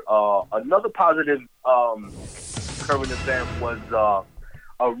 But another positive current event was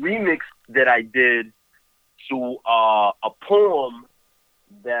a remix that I did to a poem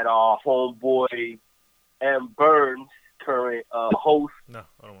that our homeboy M. Burns, current host, No,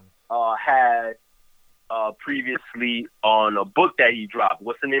 I don't want had previously on a book that he dropped.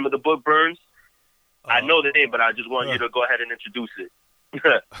 What's the name of the book, Burns? to. I know the name, but I just want you to go ahead and introduce it.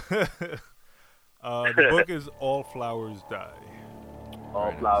 The book is All Flowers Die.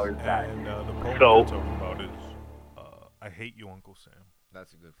 All flowers die. And the poem So- we're talking about is I Hate You, Uncle Sam.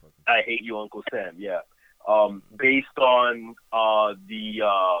 That's a good fucking. I Hate You, Uncle Sam. Yeah. Based on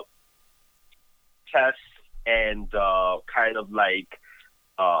the tests and kind of like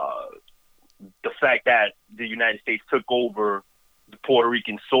the fact that the United States took over the Puerto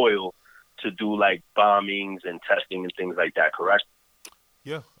Rican soil to do like bombings and testing and things like that. Correct?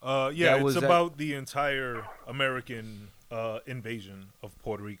 Yeah. That It's was about the entire American invasion of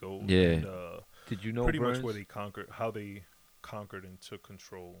Puerto Rico. Yeah. And, Did you know, pretty Burns? much where they conquered, how they conquered and took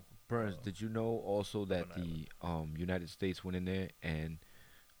control. Burns, did you know also that an the United States went in there and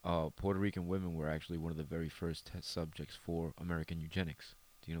Puerto Rican women were actually one of the very first test subjects for American eugenics?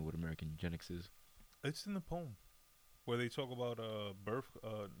 Do you know what American eugenics is? It's in the poem where they talk about birth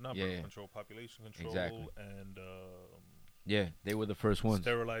control, population control, Exactly. and Yeah, they were the first ones.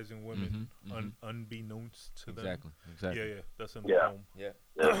 sterilizing women Mhm, unbeknownst to them. Exactly. Yeah, that's in the Yeah. poem. Yeah.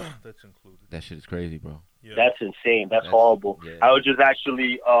 That's included. That shit is crazy, bro. Yeah. That's insane. That's That's- horrible. yeah. I was just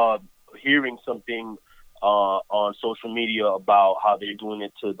actually hearing something on social media about how they're doing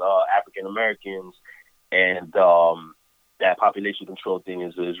it to the African Americans, and that population control thing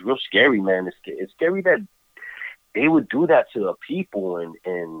is real scary, man. It's scary that they would do that to the people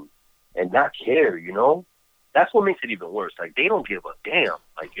and not care. That's what makes it even worse. Like, they don't give a damn.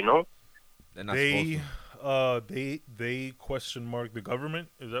 Like, They're not supposed to. They question mark the government.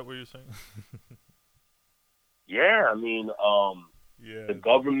 Is that what you're saying? Yeah, I mean, Yeah. the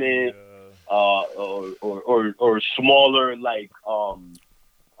government. Yeah. Or smaller like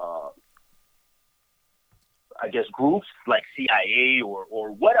I guess groups like CIA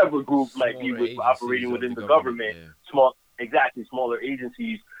or whatever group might be Smaller with operating agencies within of the the government. government, Smaller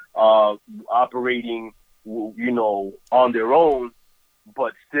agencies operating on their own,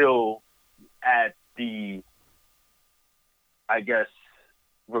 but still at the, I guess,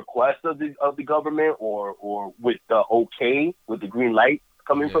 request of the government or with the green light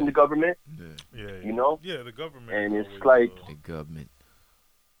coming from the government. Yeah. Yeah. Yeah. the government. And is it's always, like- The government.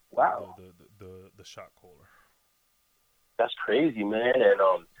 Wow. the shot caller. That's crazy, man. And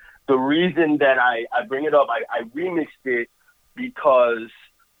the reason that I bring it up, I remixed it because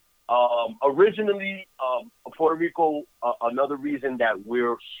originally Puerto Rico, another reason that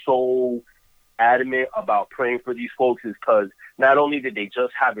we're so adamant about praying for these folks is because not only did they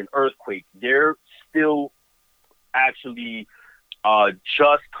just have an earthquake, they're still actually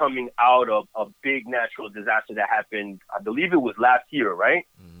just coming out of a big natural disaster that happened, I believe it was last year, right?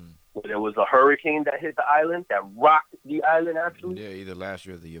 Mm-hmm. Where there was a hurricane that hit the island, that rocked the island, actually. Yeah, either last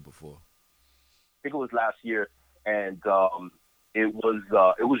year or the year before. I think it was last year, and it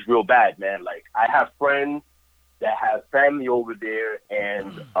was real bad, man. Like, I have friends that have family over there,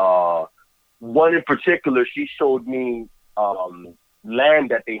 and one in particular, she showed me land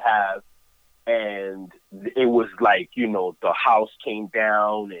that they have, and it was like, the house came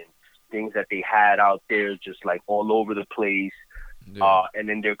down and things that they had out there just like all over the place. Yeah. And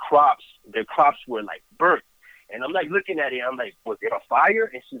then their crops were like burnt. And I'm like looking at it, I'm like, was it a fire?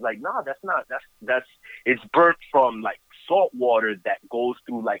 And she's like, no, that's not. It's burnt from like salt water that goes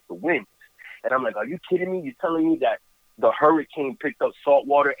through like the wind. And I'm like, are you kidding me? You're telling me that the hurricane picked up salt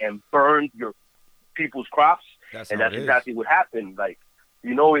water and burned your people's crops? That's and how that's it is. exactly what happened. Like,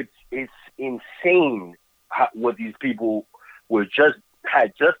 it's insane what these people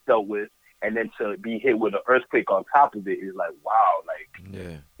had just dealt with, and then to be hit with an earthquake on top of it is like, wow, like,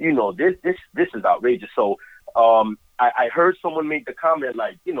 this is outrageous. So I heard someone make the comment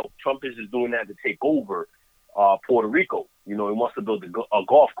like, Trump is just doing that to take over Puerto Rico. He wants to build a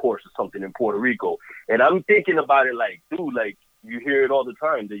golf course or something in Puerto Rico. And I'm thinking about it like, dude, like, you hear it all the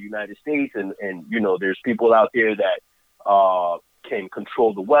time, the United States, and there's people out there that can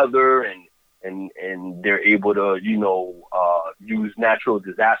control the weather, and they're able to, use natural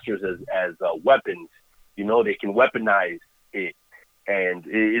disasters as weapons. They can weaponize it. And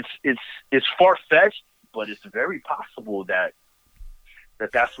it's far-fetched, but it's very possible that's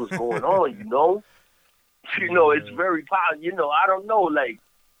what's going on, it's very possible. I don't know, like,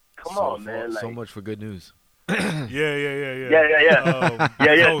 come on, man. Like, so much for good news. Yeah. Yeah.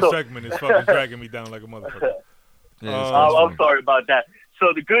 This whole segment is fucking dragging me down like a motherfucker. I'm sorry about that.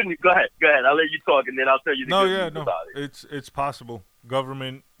 So the good news, go ahead. I'll let you talk, and then I'll tell you the good news about it. It's possible.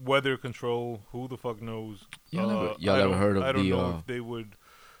 Government, weather control, who the fuck knows? Y'all ever heard of I don't know if they would,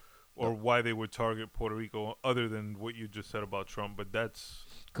 or why they would target Puerto Rico, other than what you just said about Trump. But that's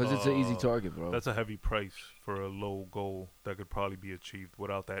because it's an easy target, bro. That's a heavy price for a low goal that could probably be achieved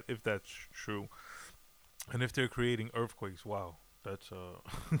without that, if that's true. And if they're creating earthquakes, wow, that's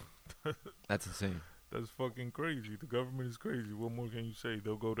that's insane. That's fucking crazy. The government is crazy. What more can you say?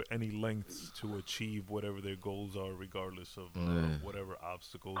 They'll go to any lengths to achieve whatever their goals are, regardless of whatever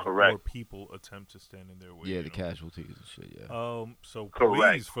obstacles or people attempt to stand in their way. Yeah, the casualties and shit. Yeah. So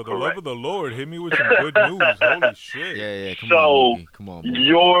please, for the love of the Lord, hit me with some good news. Holy shit. Yeah. Come on. Man.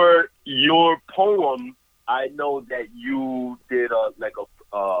 Your poem. I know that you did a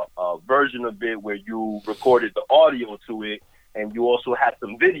version of it where you recorded the audio to it, and you also had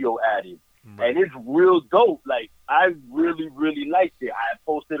some video added. Right. And it's real dope. Like, I really, really liked it. I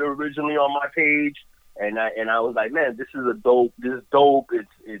posted it originally on my page, and I was like, man, this is dope. It's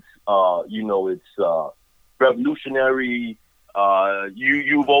revolutionary.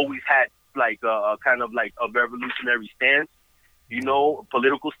 You've always had like a kind of like a revolutionary stance,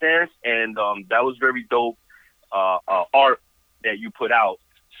 political stance, and that was very dope art that you put out.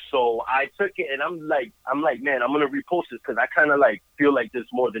 So I took it, and I'm like, man, I'm gonna repost this because I kind of like feel like this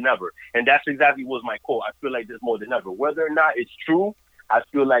more than ever, and that's exactly was my quote. I feel like this more than ever, whether or not it's true. I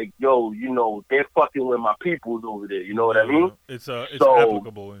feel like, they're fucking with my peoples over there. You know what I mean? It's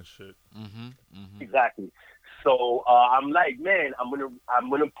applicable and shit. Exactly. So I'm like, man, I'm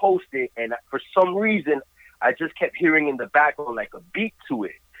gonna post it, and for some reason, I just kept hearing in the background like a beat to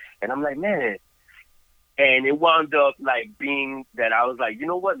it, and I'm like, man. And it wound up like being that I was like, you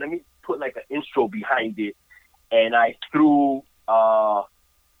know what? Let me put like an intro behind it, and I threw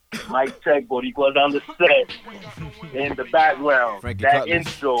Mike Tech Boricuas on the set in the background. Frankie that Cutlass.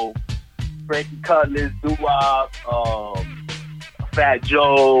 intro, Frankie Cutlass, Doo-Wop, Fat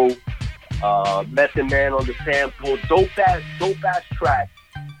Joe, Method Man on the sample, dope ass track,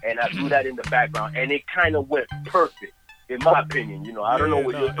 and I threw that in the background, and it kind of went perfect. In my opinion, I don't know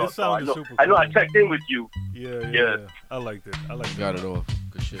what your thoughts are. I know I checked in with you. Yeah. I liked it. Got it off.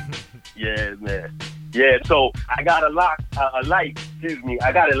 Good shit. Yeah, man. Yeah, so I got a like, I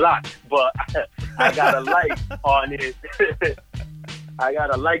got it locked, but I got a like on it. I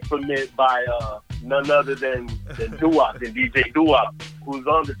got a like from it by none other than Doo-Wop, than DJ Doo-Wop, who's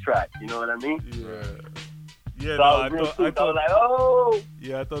on the track. You know what I mean? Yeah. Yeah, so I was like, oh.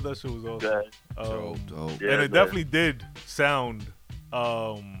 Yeah, I thought that shit was awesome. Dope. Yeah, and it definitely did sound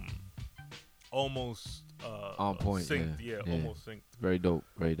almost on point. Synced. Yeah, almost synced. Very dope.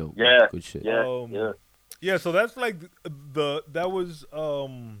 Yeah. Good shit. Yeah. So that's like that was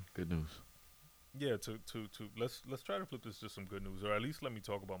good news. Yeah, to let's try to flip this to some good news, or at least let me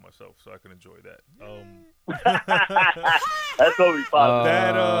talk about myself so I can enjoy that. That's what we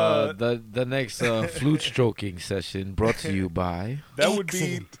found. The next flute stroking session brought to you by. That would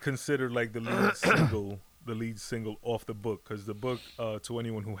be considered like the lead single off the book, because the book, to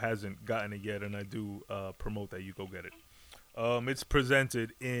anyone who hasn't gotten it yet, and I do promote that you go get it. It's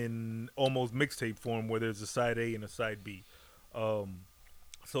presented in almost mixtape form, where there's a side A and a side B.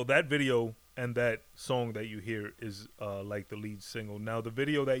 So that video and that song that you hear is like the lead single. Now, the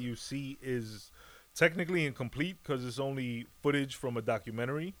video that you see is technically incomplete because it's only footage from a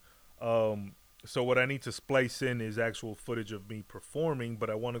documentary. So what I need to splice in is actual footage of me performing, but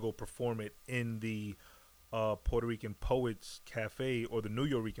I want to go perform it in the Puerto Rican Poets Cafe, or the New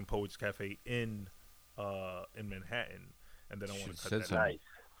Yorican Poets Cafe in Manhattan. And then I want to cut that nice.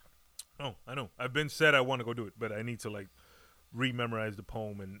 Oh, I know. I've been said I want to go do it, but I need to like rememorize the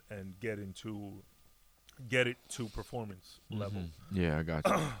poem and get into get it to performance level. Yeah, I got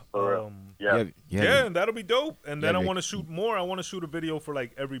you. For real. Yeah. Yeah, and that'll be dope. And then Yeah, I Vic. want to shoot more. I want to shoot a video for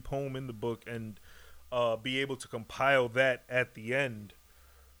like every poem in the book and be able to compile that at the end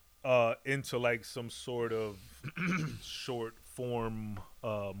into like some sort of short form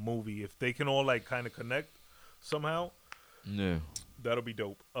movie. If they can all like kind of connect somehow, Yeah. that'll be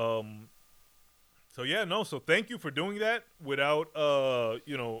dope. So yeah, no. So thank you for doing that without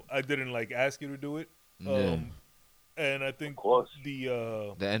I didn't like ask you to do it. Yeah. And I think Of course.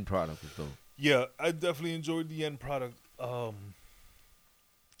 the The end product is dope. yeah, I definitely enjoyed the end product.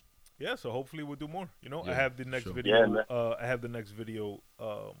 Yeah, so hopefully we'll do more. I Yeah, have the next sure. video. Yeah, man. I have the next video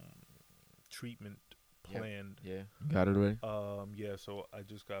treatment Yep. planned. Yeah. Got it ready? Yeah, so I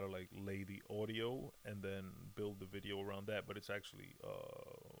just gotta like lay the audio and then build the video around that. But it's actually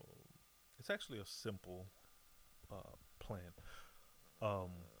a simple plan. We'll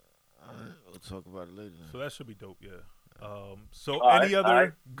talk about it later. So that should be dope. Yeah. So All any right, other all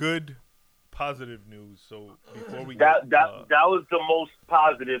right. good positive news? So before we That get, was the most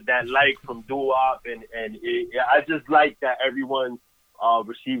positive, that like from Doo-Wop, and I just like that everyone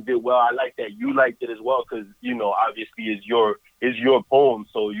received it well. I like that you liked it as well, because obviously it's your poem,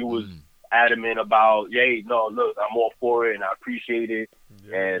 so you was adamant about, hey, no, look, I'm all for it and I appreciate it.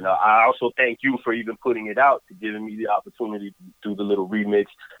 yeah. And I also thank you for even putting it out, to giving me the opportunity to do the little remix.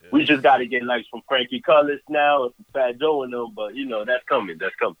 Yeah. We just got to get likes from Frankie Cullis now and from Fat Joe and them, but that's coming.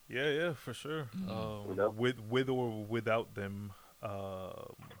 That's coming. Yeah, for sure. You know? With or without them,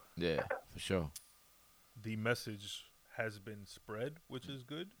 Yeah, for sure. the message has been spread, which is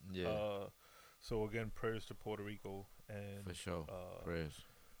good. Yeah. So again, prayers to Puerto Rico and For sure. Prayers.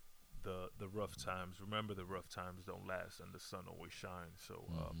 the rough times. Remember, the rough times don't last, and the sun always shines. So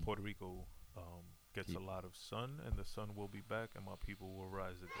Puerto Rico gets a lot of sun, and the sun will be back, and my people will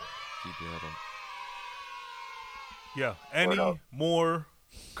rise again. Keep your head up. Yeah. Any up? more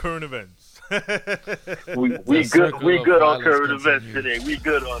current events? We circle of good on violence current events continues. today. We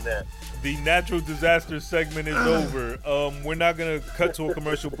good on that. The natural disaster segment is over. We're not going to cut to a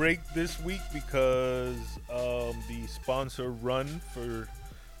commercial break this week because the sponsor run for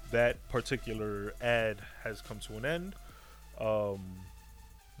that particular ad has come to an end. For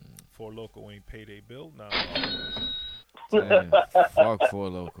Loco ain't paid a bill. Nah. Damn. Fuck for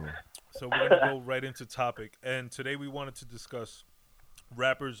local. So we're going to go right into topic. And today we wanted to discuss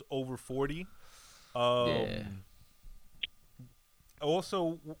rappers over 40. Yeah.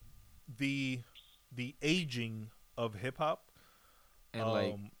 Also, the aging of hip hop.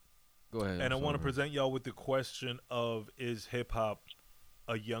 And go ahead. And I I'm want to sorry. present y'all with the question of, is hip hop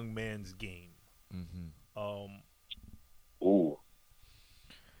a young man's game? Ooh.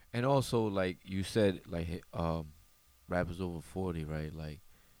 And also, like you said, rappers over 40, right? Like,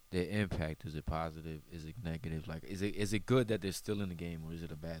 their impact, is it positive? Is it negative? Like, is it good that they're still in the game, or is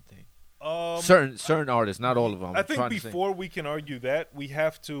it a bad thing? Certain artists, not all of them. I think before we can argue that, we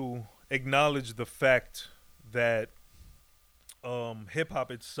have to acknowledge the fact that hip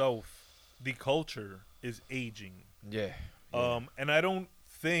hop itself, the culture, is aging. Yeah. And I don't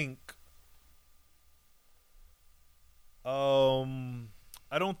think I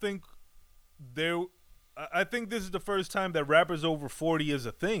think this is the first time that rappers over 40 is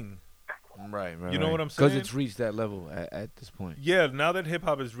a thing. Right. You know what I'm Because saying? it's reached that level at this point. Yeah, now that hip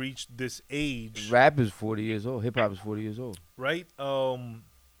hop has reached this age, Rap is 40 years old. Hip hop is 40 years old. right?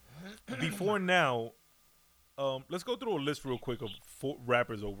 Before now, let's go through a list real quick of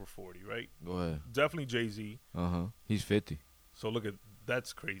rappers over 40, right? Go ahead. Definitely Jay-Z. He's 50. So look at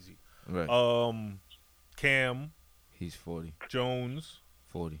that's crazy. Right. Cam, He's 40. Jones,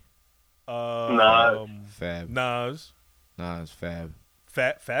 40. Nas. Fab. Nas, Fab.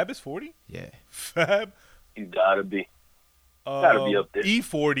 Fab is 40. Yeah. Fab, You gotta be. Gotta be up there.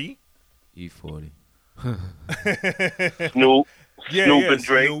 E40. E40. Snoop. Yeah, Snoop yeah, and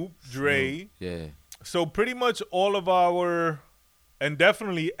Dre. Snoop, Dre. Yeah. So pretty much all of our, and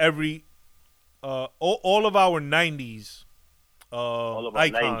definitely every, all of our 90s All of our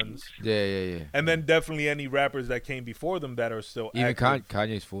icons. 90s. Yeah. And then definitely any rappers that came before them that are still Even active.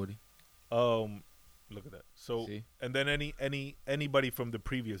 Kanye's 40. Look at that. So See? and then anybody from the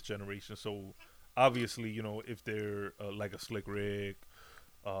previous generation. So obviously, if they're like a Slick Rick,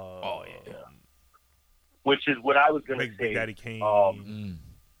 Which is what I was gonna Big say. Daddy Kane.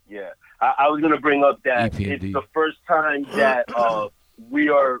 Yeah, I was gonna bring up that EPMD. it's the first time that we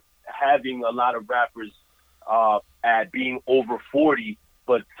are having a lot of rappers at being over 40,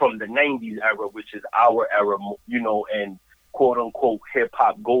 but from the 90s era, which is our era, and quote unquote hip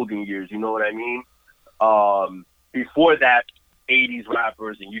hop golden years. You know what I mean? Before that, 80s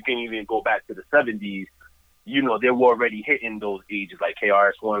rappers, and you can even go back to the 70s. you know, they were already hitting those ages, like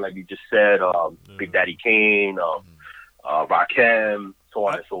KRS-One, like you just said, Big Daddy Kane, Rakim, so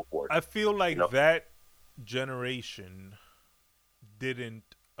on and so forth. I feel like You know? that generation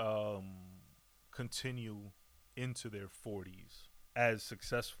didn't continue into their 40s as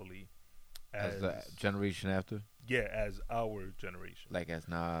successfully As as the generation after, as our generation. like as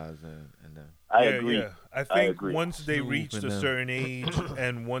Nas and them. I agree. Yeah. I think agree. once they Snoop reached and a them. certain age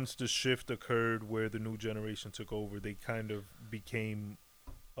and once the shift occurred where the new generation took over, they kind of became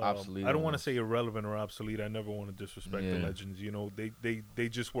Obsolete I don't want to almost. say irrelevant or obsolete. I never want to disrespect the Yeah. legends. You know, they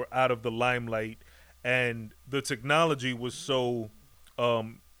just were out of the limelight, and the technology was so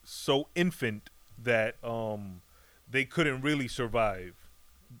infant that they couldn't really survive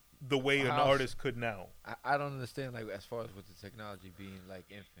the way an How- artist could now. I don't understand, like, as far as with the technology being like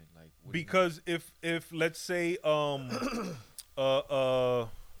infant, like what do you mean? Because if let's say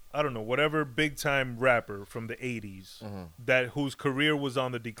I don't know, whatever big time rapper from the 80s Uh-huh. that whose career was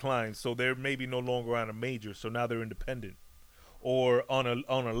on the decline, so they're maybe no longer on a major, so now they're independent or on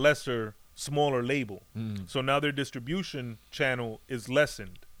a lesser, smaller label. Mhm. So now their distribution channel is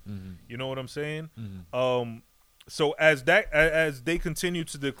lessened. Mhm. You know what I'm saying? Mhm. So as they continue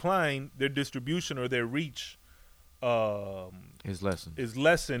to decline, their distribution or their reach His lesson. is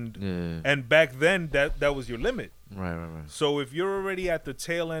lessened. Yeah. And back then that was your limit. Right. So if you're already at the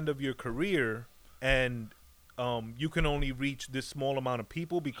tail end of your career and you can only reach this small amount of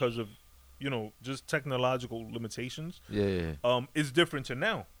people because of, you know, just technological limitations, Yeah. it's different to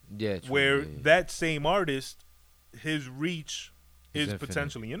now, Yeah. True. where yeah. that same artist, his reach Is is infinite.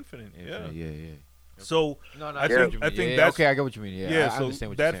 potentially infinite. Yeah. So No, I see think- what you I mean. think Yeah, that's- okay. I get what you mean. Yeah. I so understand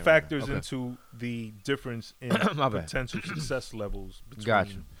what that you're saying factors right now. Okay. into the difference in My bad. potential success levels between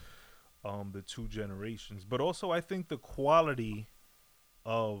Gotcha. the two generations. But also, I think the quality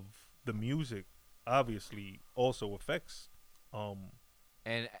of the music obviously also affects.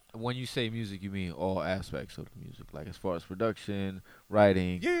 And when you say music, you mean all aspects of the music, like as far as production,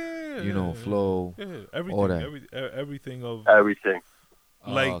 writing, you know, flow, everything, all that. everything of Everything.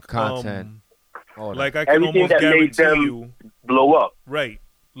 like content, all that. like I can Everything almost that made guarantee them- you. Blow up. Right.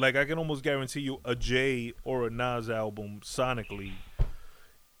 Like I can almost guarantee you a Jay or a Nas album sonically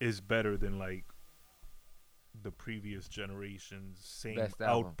is better than like the previous generation's same Best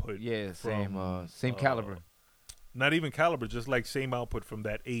album. output. Yeah, from, same caliber. Not even caliber, just like same output from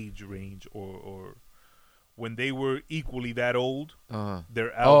that age range or when they were equally that old,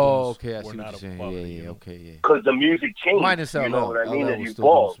 their Oh, albums okay. I see were what not you're of saying. quality. Yeah, you know? okay, yeah. Because the music changed. Minus LL. You know what I mean? LL And was you still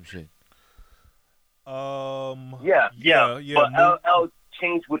doing evolved. some shit. Yeah. But Mook, LL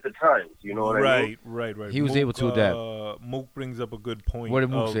changed with the times. You know what I mean? Right. He was able to adapt. Mook brings up a good point. What did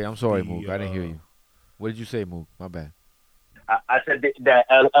Mook of say? I'm sorry, the, Mook. I didn't hear you. What did you say, Mook? My bad. I said that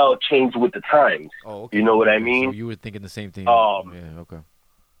LL changed with the times. Oh, okay. You know what I Okay, mean? So you were thinking the same thing. Yeah, okay.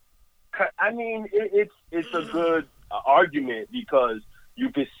 I mean, it's a good argument because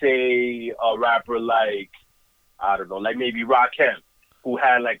you could say a rapper like, I don't know, like maybe Rakim, who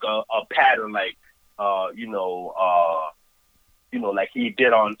had like a pattern, like like he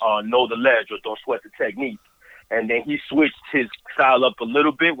did on Know the Ledge or Don't Sweat the Technique, and then he switched his style up a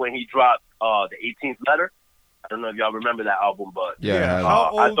little bit when he dropped the 18th Letter. I don't know if y'all remember that album, but Yeah.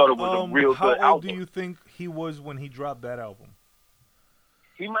 How I old, thought it was a real how good old album. do you think he was when he dropped that album?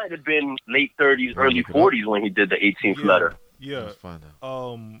 He might have been late 30s, Wanna early look it up? 40s when he did the 18th Letter. Yeah. Let's find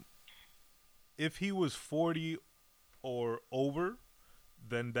out. If he was 40 or over,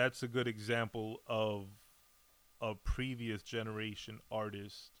 then that's a good example of a previous generation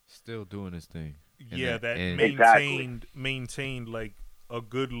artist. Still doing his thing. And Yeah, that and maintained like a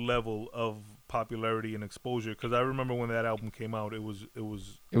good level of popularity and exposure. Because I remember when that album came out, it was it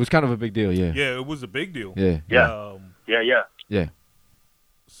was kind of a big deal. Yeah. it was a big deal. Yeah. Yeah. Yeah.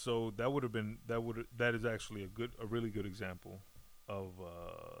 So that is actually a really good example of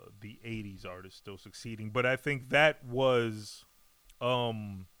the 80s artists still succeeding. But I think that was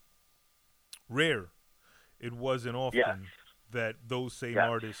rare. It wasn't often that those same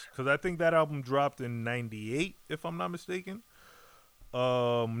artists, because I think that album dropped in 98, if I'm not mistaken.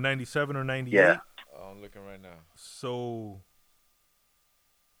 97 or 98. Yeah. Oh, I'm looking right now. So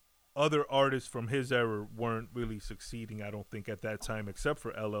other artists from his era weren't really succeeding, I don't think, at that time, except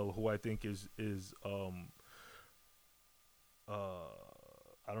for LL, who I think is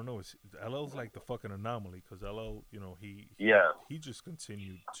I don't know, LL's like the fucking anomaly, because LL, you know, he just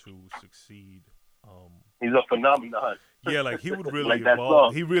continued to succeed. He's a phenomenon. Yeah, like he would really Like that evolve.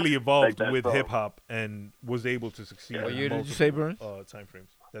 song. He really evolved Like that with song. hip hop and was able to succeed. What in year did you say, multiple, Burns? time frames.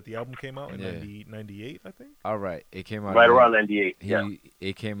 that the album came out in Yeah. 98, I think. All right, it came out Right in- around 98. Yeah,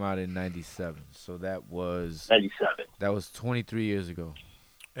 It came out in 97, so that was 97. 23 years ago.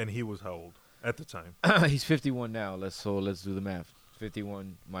 And he was how old at the time? He's 51 now. Let's do the math.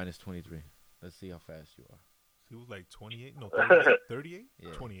 51 minus 23. Let's see how fast you are. He was like 28? No, 38?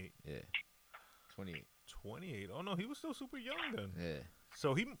 Yeah. 28. Yeah, 28. 28. Oh no, he was still super young then. Yeah,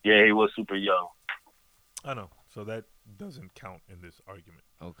 So he, Yeah, he was super young. I know. So that doesn't count in this argument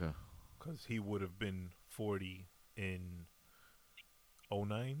okay. because he would have been 40 in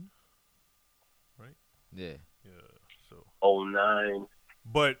 09. Yeah, Yeah. So, 09.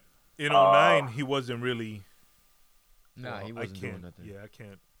 but in 09, he wasn't really. nah, well, he I wasn't doing can't. nothing. Yeah, I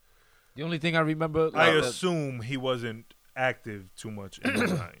can't. The only thing I remember, I like, assume he wasn't active too much in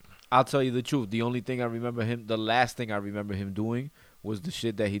 09. I'll tell you the truth. The only thing I remember the last thing I remember him doing was the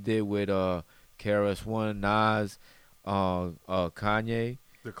shit that he did with KRS-One, Nas, Kanye,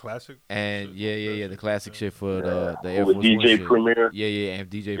 The classic. and shit, the classic shit for Yeah. the Air With Force One DJ shit. Premier. Yeah, and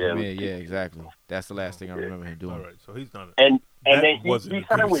DJ Yeah, Premier. with Yeah, exactly. That's the last thing I remember him doing. All right, so he's not. And That then wasn't he a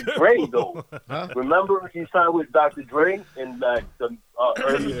signed good with example. Dre, though. Huh? Remember he signed with Dr. Dre in like the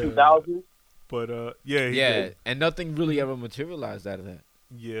early Yeah. 2000s? But yeah, he Yeah, did. and nothing really ever materialized out of that.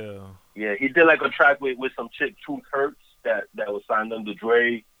 Yeah. Yeah, he did like a track with some chick, Truth Hurts, that was signed under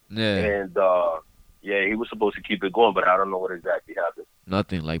Dre. Yeah, And yeah, he was supposed to keep it going, but I don't know what exactly happened.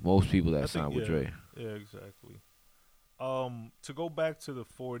 nothing like most people I that think, signed with yeah. Dre. Yeah, exactly. To go back to the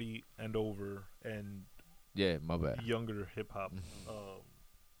 40 and over and Yeah, my bad. younger hip hop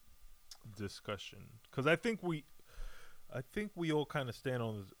discussion, because I think we all kind of stand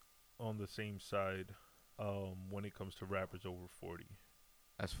on the same side when it comes to rappers over 40.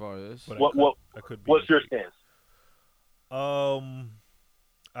 As far as But I could be What's your mistaken. stance?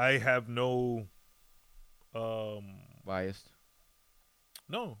 I have no biased.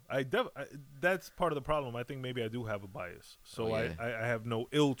 no. That's part of the problem. I think maybe I do have a bias, so Oh, yeah. I have no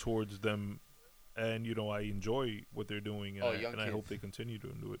ill towards them, and I enjoy what they're doing, and, young I hope kids. they continue to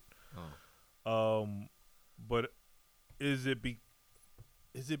do it. Oh. But is it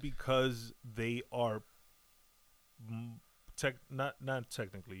because they are not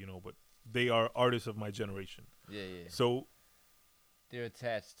technically, but they are artists of my generation. Yeah, yeah. So They're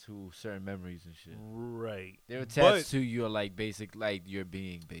attached to certain memories and shit. right, They're attached But- to your your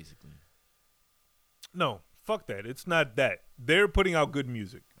being basically. no, fuck that. It's not that. They're putting out good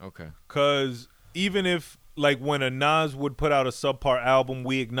music. Okay. Cause even if like when a Nas would put out a subpar album,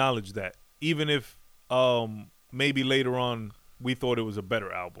 we acknowledge that. Even if maybe later on we thought it was a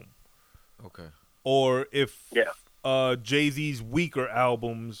better album. Okay. Or if Yeah. Jay-Z's weaker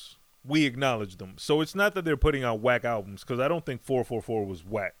albums, we acknowledge them. So it's not that they're putting out whack albums, because I don't think 444 was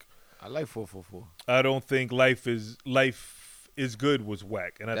whack. I like 444. I don't think Life is Good was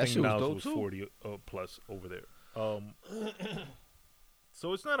whack, and I That think shit was Nas dope, was too. 40 plus over there.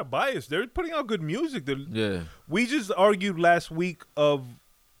 So it's not a bias. They're putting out good music. Yeah. We just argued last week of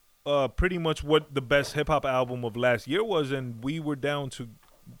pretty much what the best hip hop album of last year was, and we were down to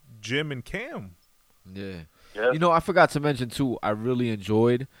Jim and Cam. Yeah. Yeah. You know, I forgot to mention too. I really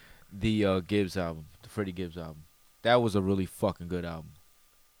enjoyed the Gibbs album, the Freddie Gibbs album. That was a really fucking good album.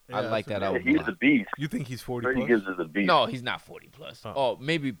 I like that Yeah, album. he's a beast. You think he's 40 Freddie plus? Gibbs is a beast. No, he's not 40 plus. Oh. Oh,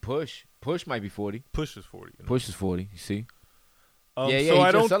 maybe Push. Push might be 40. Push is 40. Push is 40. You see? Yeah, Yeah, so he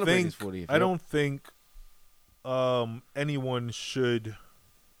I just don't celebrated his think 40th, I yep. don't think anyone should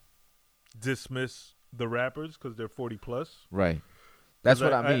dismiss the rappers because they're 40 plus. Right. That's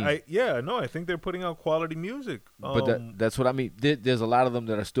 'Cause what I mean. I think they're putting out quality music. But that's what I mean. There's a lot of them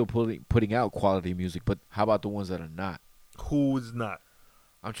that are still putting out quality music. But how about the ones that are not? Who's not?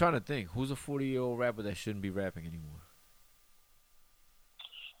 I'm trying to think. Who's a 40-year-old rapper that shouldn't be rapping anymore?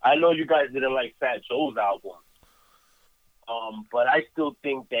 I know you guys didn't like Fat Joe's album, but I still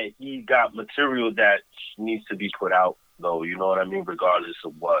think that he got material that needs to be put out, though. You know what I mean? Regardless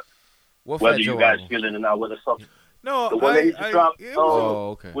of What whether Fat you Joe guys album? feel it or not, whether something No, the one that he just dropped. it was Oh,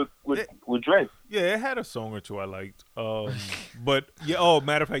 okay. with Drake. yeah, it had a song or two I liked. But yeah, oh,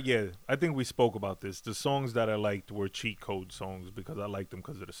 matter of fact, yeah, I think we spoke about this. The songs that I liked were cheat code songs because I liked them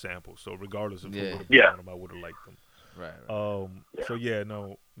because of the sample. So regardless of who Yeah. would have been Yeah. on them, I would have liked them. Right. So yeah,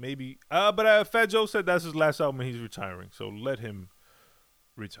 no, maybe. But Fat Joe said that's his last album and he's retiring. So let him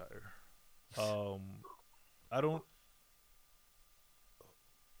retire. I don't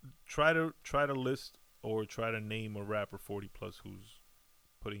try to list or try to name a rapper 40 plus who's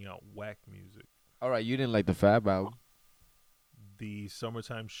putting out whack music. All right. You didn't like the Fab album. The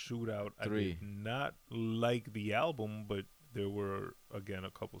Summertime Shootout, I 3. did not like the album, but there were again a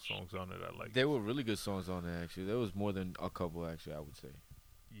couple songs on it I liked. There were really good songs on there. Actually, there was more than a couple. Actually, I would say.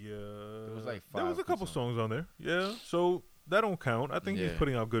 Yeah. There was like There was a 5 couple songs. songs on there. Yeah. So that don't count. I think he's Yeah.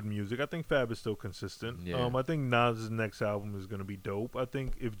 putting out good music. I think Fab is still consistent. Yeah. I think Nas' next album is gonna be dope. I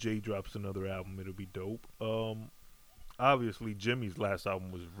think if Jay drops another album, it'll be dope. Obviously Jimmy's last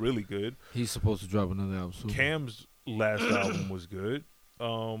album was really good. He's supposed to drop another album soon. Cam's last album was good.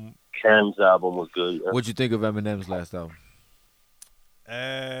 Cam's album was good. Yeah. What'd you think of Eminem's last album?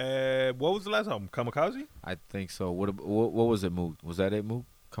 What was the last album? Kamikaze? I think so. What was it? Mood? Was that it? Mood?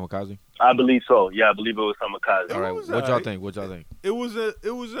 Kamikaze? I believe so. Yeah, I believe it was Kamikaze. All right. was What y'all alright. think? What y'all think? It was an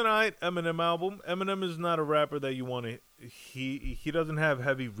alright Eminem album. Eminem is not a rapper that you want to. He doesn't have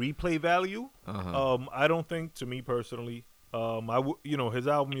heavy replay value. I don't think, to me personally. His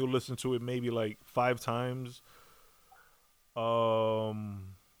album, you'll listen to it maybe like 5 times.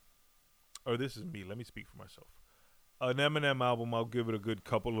 Or this is me. Let me speak for myself. An Eminem album, I'll give it a good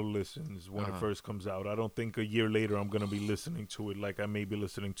couple of listens when it first comes out. I don't think a year later I'm going to be listening to it like I may be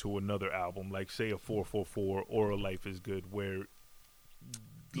listening to another album, like say a 444 or a Life is Good, where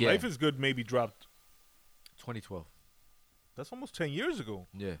Yeah. Life is Good maybe dropped. 2012. That's almost 10 years ago.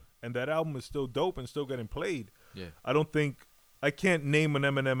 Yeah. And that album is still dope and still getting played. Yeah. I can't name an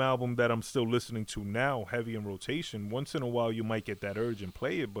Eminem album that I'm still listening to now, heavy in rotation. Once in a while you might get that urge and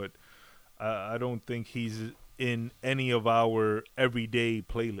play it, but I don't think he's in any of our everyday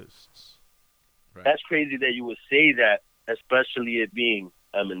playlists. That's crazy that you would say that, especially it being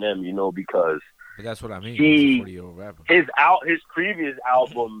Eminem, because But that's what I mean. He- He's a 40-year-old rapper. his previous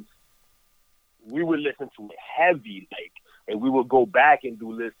albums, we would listen to it heavy, and we would go back and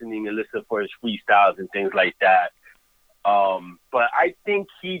do listening and listen for his freestyles and things like that. But I think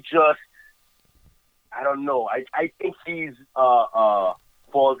he just, I don't know. I think he's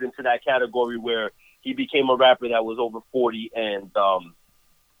falls into that category where he became a rapper that was over 40 and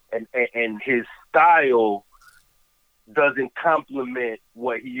his style doesn't complement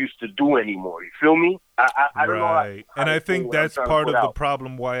what he used to do anymore. You feel me? I don't know. Right. And I think what I'm that's trying to part put of the out.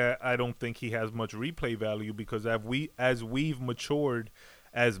 problem why I don't think he has much replay value, because as we've matured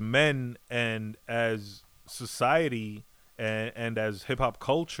as men and as society and as hip hop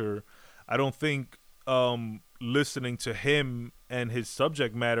culture, I don't think listening to him and his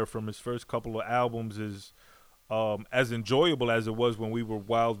subject matter from his first couple of albums is as enjoyable as it was when we were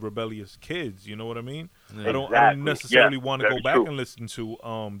wild, rebellious kids. You know what I mean? Yeah. I don't Exactly. necessarily Yeah, want to go very back true. and listen to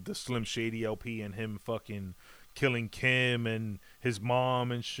the Slim Shady LP and him fucking killing Kim and his mom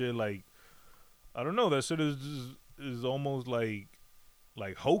and shit. Like, I don't know. That shit is almost like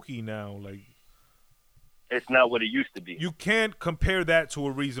hokey now. Like, It's not what it used to be. you can't compare that to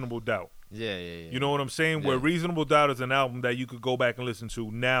A Reasonable Doubt. Yeah. You know what I'm saying? Where Yeah. Reasonable Doubt is an album that you could go back and listen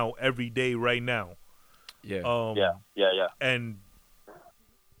to now, every day, right now. Yeah. Yeah. And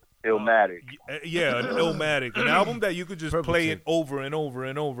Illmatic. yeah, an Illmatic, an album that you could just Purple play Tape. it over and over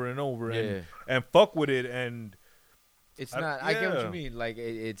and over and over Yeah. and fuck with it, and It's not. I get what yeah. you mean. Like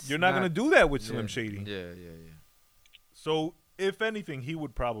it's. you're not gonna do that with Slim yeah. Shady. Yeah. So if anything, he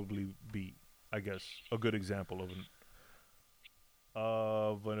would probably be, I guess, a good example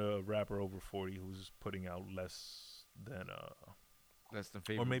of a rapper over 40 who's putting out less than That's the or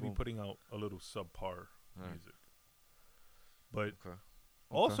favorite. maybe putting out a little subpar Right. music. But Okay.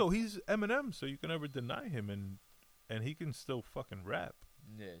 also he's Eminem, so you can never deny him, and he can still fucking rap.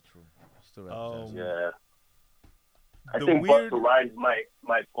 Yeah. True. Still rapping jazz. Yeah. I The think weird- Busta Rhymes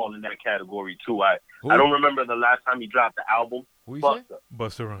might fall in that category too. I Who? don't remember the last time he dropped the album. Who you say? Busta,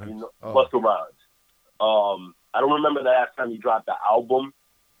 Busta Rhymes. Oh. Busta Rhymes. I don't remember the last time he dropped the album,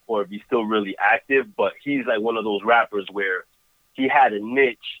 or if he's still really active. But he's like one of those rappers where he had a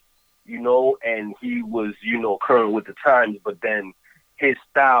niche, and he was, current with the times. But then his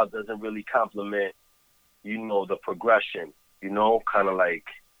style doesn't really complement, the progression. Kind of like.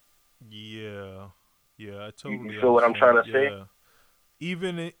 Yeah, I totally. feel what I'm trying to understand.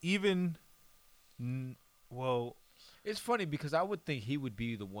 say? Even, well, It's funny because I would think he would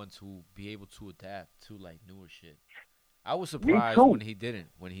be the one to be able to adapt to like newer shit. I was surprised too. when he didn't.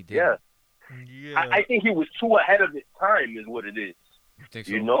 Yeah. I think he was too ahead of his time, is what it is. You think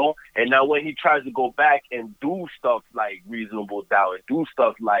so? And now when he tries to go back and do stuff like Reasonable Doubt and do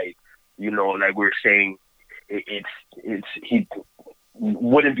stuff like, like we're saying, he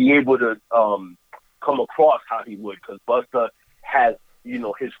wouldn't be able to come across how he would, because Busta has,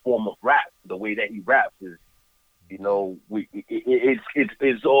 his form of rap. The way that he raps is,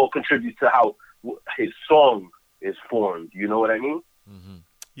 it's all contributes to how his song is formed. You know what I mean? Mm-hmm.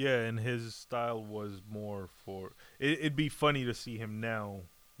 yeah, and his style was more for. It'd be funny to see him now,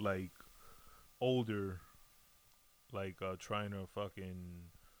 like older, like trying to fucking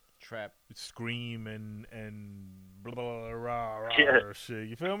Trap. scream and blah blah rah rah Yeah. shit.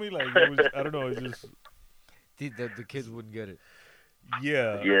 You feel me? Like it was, I don't know. It's just The kids wouldn't get it.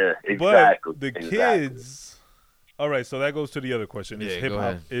 yeah. Yeah, exactly. But the exactly. kids. All right, so that goes to the other question: Is Yeah, hip go hop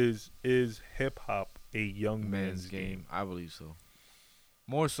ahead. is hip hop a young man's game? I believe so.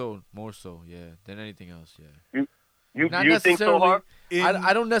 More so, yeah, than anything else, yeah. You Not you think so necessarily. hard?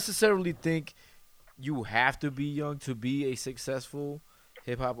 I don't necessarily think you have to be young to be a successful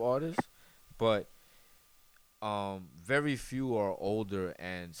hip hop artist, but very few are older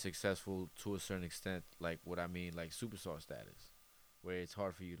and successful to a certain extent. Like what I mean, like superstar status, where it's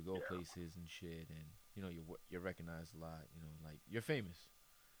hard for you to go places and shit, and you know you're recognized a lot. You know, like you're famous.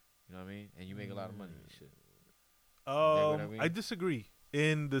 You know what I mean, and you make a lot of money and shit. what I mean? I disagree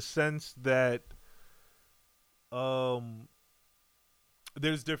in the sense that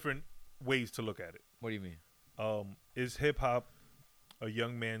there's different ways to look at it. What do you mean? Is hip hop a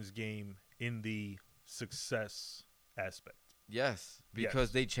young man's game in the success aspect? Yes, because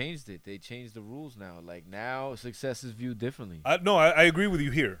Yes. they changed it. They changed the rules now. Like now, success is viewed differently. No, I agree with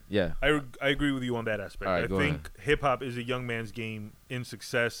you here. Yeah. I agree with you on that aspect. All right, I go think hip hop is a young man's game in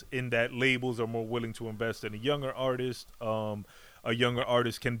success, in that labels are more willing to invest in a younger artist. A younger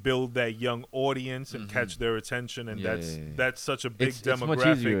artist can build that young audience and catch their attention, and Yeah, that's yeah, yeah. that's such a big It's much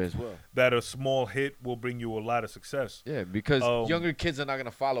easier demographic as well. that a small hit will bring you a lot of success. Yeah, because Um, younger kids are not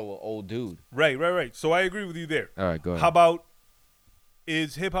gonna follow an old dude. Right. So I agree with you there. All right, go ahead. How about,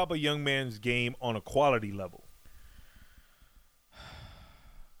 is hip hop a young man's game on a quality level?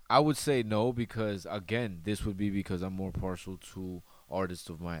 I would say no, because again, this would be because I'm more partial to artists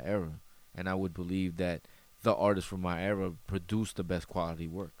of my era, and I would believe that the artists from my era produce the best quality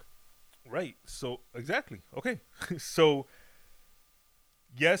work. Right. So exactly. Okay. So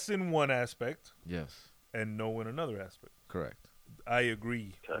yes in one aspect Yes, and no in another aspect. correct. I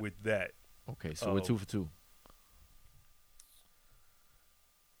agree with that. Okay, so we're 2 for 2.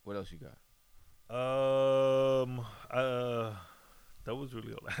 What else you got? That was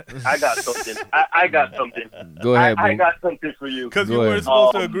really all. I got something. I got something. Go ahead, I Boo. got something for you. Because Go you weren't ahead.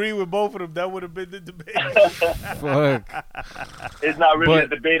 supposed to agree with both of them. That would have been the debate. Fuck. It's not really But- a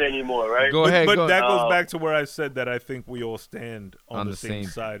debate anymore, right? Go ahead. but Go, that goes Oh. back to where I said that I think we all stand on, On the the same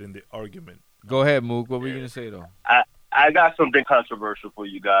same- side in the argument. go ahead, Mook. What were you gonna say though? I got something controversial for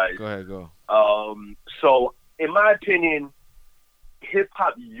you guys. Go ahead. Go. So in my opinion, hip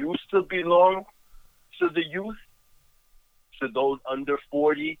hop used to belong to the youth, to those under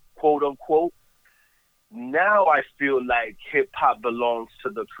 40, quote unquote. Now I feel like hip hop belongs to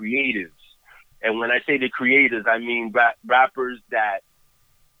the creatives. And when I say the creators, I mean rappers that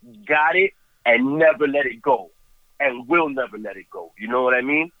got it and never let it go and will never let it go. You know what I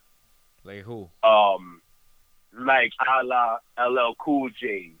mean? Like who? Like a la LL Cool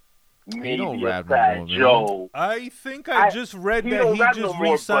J, He don't maybe rap a no Fat more, man. Joe. I think I just read he that don't he rap just no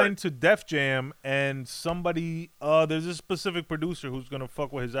more, re-signed to Def Jam, and somebody, there's a specific producer who's gonna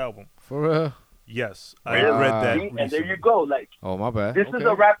fuck with his album. For real? Yes, I Really? read that. See? And there recently. you go. Like, Oh, my bad. this is Okay.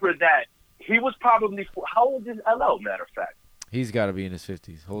 a rapper that he was probably, how old is LL, matter of fact? He's got to be in his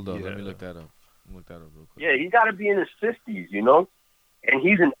 50s. Hold up. Let me Yeah. look that up. Look that up real quick. Yeah, he's got to be in his 50s, you know? And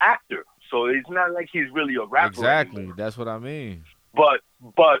he's an actor, so it's not like he's really a rapper Exactly. anymore. That's what I mean. But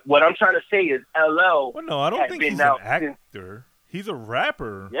what I'm trying to say is LL, Well, no, I don't had think been he's an out since- actor. He's a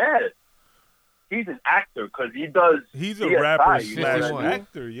rapper. yeah, he's an actor because he does. He's a CSI, rapper you know what I slash mean?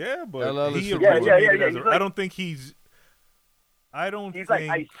 actor, yeah, but LL is he 51. originated Yeah, as a- he's like- I don't think he's. I don't He's think. like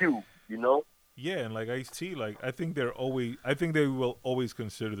Ice Cube, you know? Yeah, and like Ice-T, like I think they will always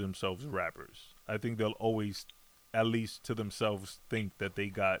consider themselves rappers. I think they'll always, at least to themselves, think that they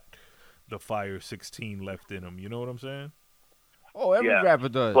got the fire 16 left in them. You know what I'm saying? Oh, every Yeah, rapper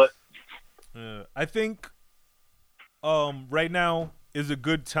does. but- I think right now is a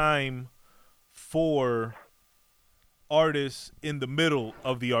good time for artists in the middle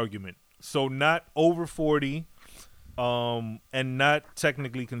of the argument. So not over 40 and not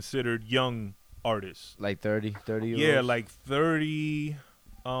technically considered young artists. like 30 years Yeah, like 30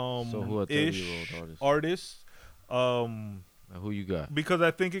 So who are 30-year-old ish artists? artists. Now, who you got? Because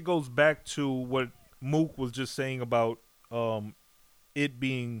I think it goes back to what Mook was just saying about it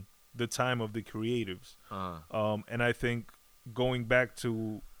being the time of the creatives. And I think going back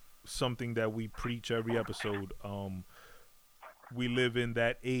to something that we preach every episode, we live in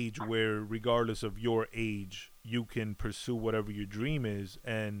that age where regardless of your age, you can pursue whatever your dream is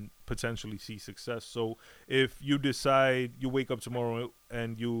and potentially see success. So if you decide, you wake up tomorrow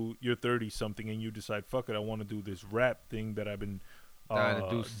and you're 30 something and you decide, fuck it, I want to do this rap thing that I've been Dying to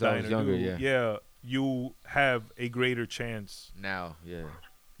do since I dying was to younger, do. yeah. You have a greater chance. Now, yeah.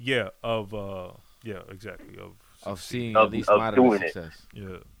 exactly Of seeing Of- at least of moderate doing it. success.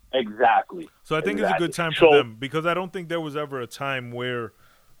 yeah. Exactly. So I think it's a good time Exactly. for So- them because I don't think there was ever a time where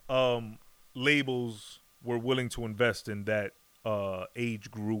labels were willing to invest in that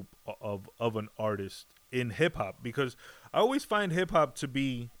age group of an artist in hip hop, because I always find hip hop to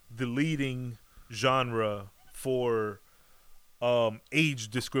be the leading genre for age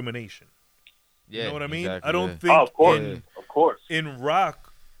discrimination. Yeah, You know what I mean? exactly, I don't yeah. think Oh, of course, Yeah. of course. in rock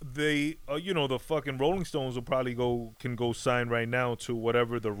they the fucking Rolling Stones will probably can go sign right now to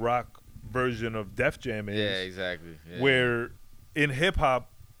whatever the rock version of Def Jam is. Yeah, exactly. Yeah. Where in hip hop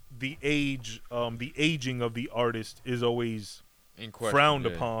the aging of the artist is always In question, frowned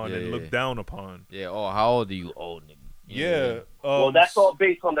yeah. upon Yeah, and yeah. looked down upon. Yeah. Oh, how old are you, old nigga? Yeah. Well, that's all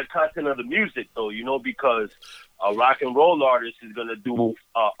based on the content of the music, though, because a rock and roll artist is going to do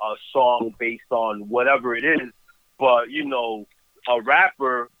a song based on whatever it is. But, a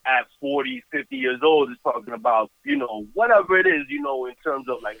rapper at 40, 50 years old is talking about, whatever it is, in terms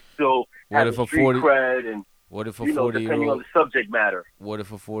of, like, still What having if a street 40 cred and, What if a depending on 40-year-old? the subject matter. What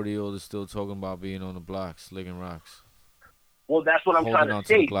if a 40-year-old is still talking about being on the block, slicking rocks, Well, that's what I'm Holding trying on to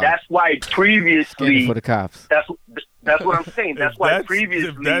to the say. Glock. That's why previously, skinning for the cops? that's what I'm saying. That's If why that's- if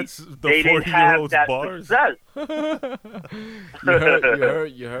previously that's the they didn't have 40-year-old's that bars. success.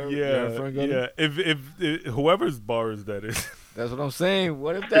 You heard, Frank Gunny? Yeah. If whoever's bars that is. That's what I'm saying.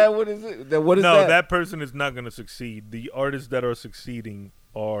 What is it? What is No, that? that person is not going to succeed. The artists that are succeeding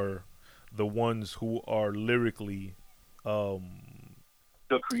are the ones who are lyrically, The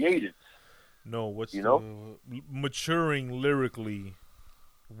creatives. no, what's You the maturing lyrically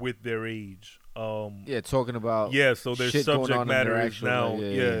with their age. Yeah, talking about Yeah, so their shit going subject on in matter their is actual now,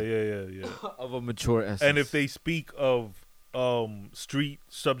 life. yeah. of a mature essence. And if they speak of street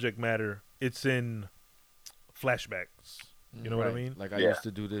subject matter, it's in flashbacks. You know what I Right. mean? Like I Yeah. used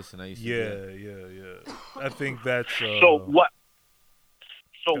to do this and I used to do that. Yeah. I think that's So what?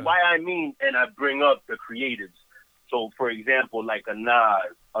 So Yeah. why I mean, and I bring up the creatives. So for example, like a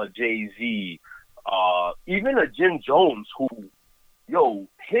Nas, a Jay-Z, even a Jim Jones, who,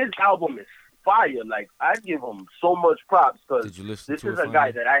 his album is fire. Like I give him so much props because Did you listen this to is it a guy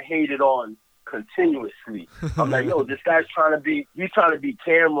finally? that I hated on continuously. I'm like, this guy's trying to be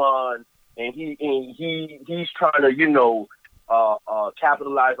Cameron, and he's trying to,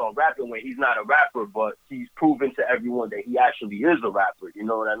 capitalize on rapping when he's not a rapper, but he's proven to everyone that he actually is a rapper. You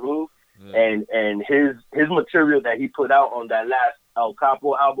know what I mean? Yeah. And his material that he put out on that last El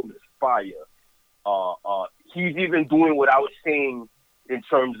Capo album is fire. He's even doing what I was saying in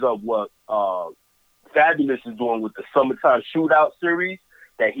terms of what Fabulous is doing with the Summertime Shootout series,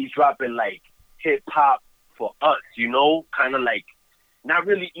 that he's dropping like hip hop for us, kind of like not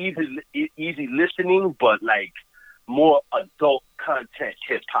really easy listening, but like more adult content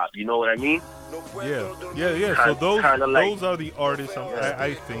hip hop. You know what I mean? Yeah. So Kinda like- those are the artists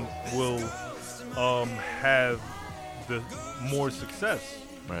I think will have the more success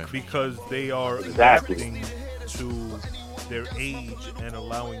Right. because they are Exactly. adapting to their age and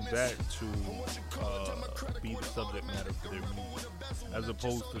allowing that to be the subject matter for their music, as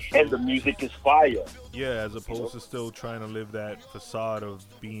opposed to And the music is fire. as opposed to still trying to live that facade of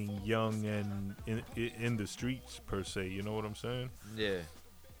being young and in the streets per se. You know what I'm saying? Yeah.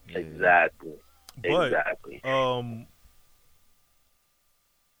 Yeah. Exactly. But Exactly. a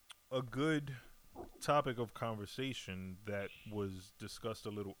good topic of conversation that was discussed a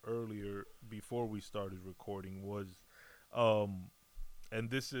little earlier before we started recording was and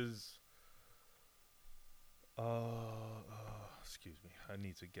this is excuse me, I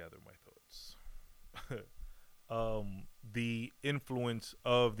need to gather my thoughts. The influence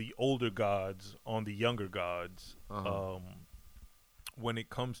of the older gods on the younger gods when it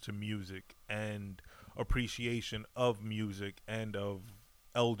comes to music and appreciation of music and of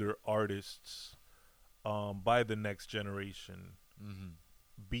elder artists by the next generation,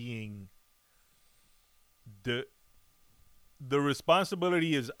 being the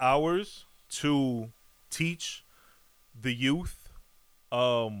responsibility is ours to teach the youth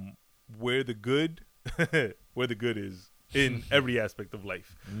where the good is in every aspect of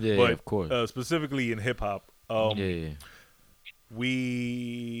life. Yeah, but of course. specifically in hip hop, Yeah.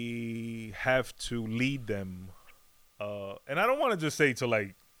 we have to lead them, and I don't want to just say to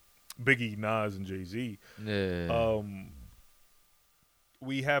like Biggie, Nas, and Jay-Z. Yeah.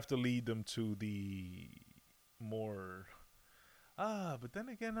 We have to lead them to the more. But then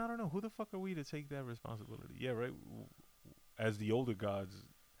again, I don't know. Who the fuck are we to take that responsibility? Yeah, right. As the older gods,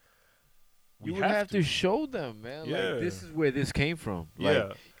 we You would have to show them, man. Yeah. Like this is where this came from. Like,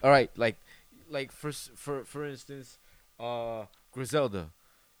 Yeah. All right. Like for instance, Griselda.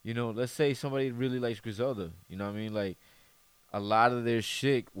 You know, let's say somebody really likes Griselda. You know what I mean? Like, a lot of their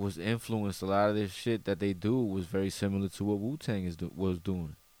shit was influenced. A lot of their shit that they do was very similar to what Wu-Tang was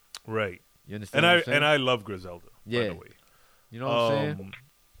doing. Right. You understand? And I love Griselda. Yeah. By the way. You know what I'm saying?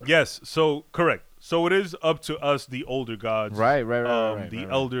 Yes. So correct. So it is up to us, the older gods. Right. The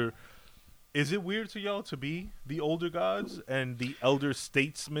elder. Is it weird to y'all to be the older gods and the elder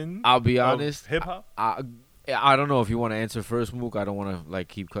statesmen? I'll be honest. Hip hop. I don't know if you want to answer first, Mook. I don't want to like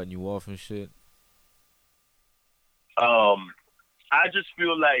keep cutting you off and shit. I just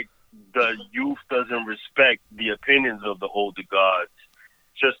feel like the youth doesn't respect the opinions of the older gods,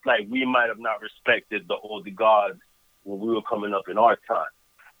 just like we might have not respected the older gods when we were coming up in our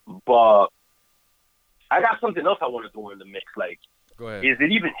time. But I got something else I want to throw in the mix. Like, go ahead. Is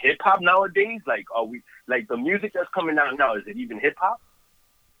it even hip hop nowadays? Like, are we like the music that's coming out now? Is it even hip hop?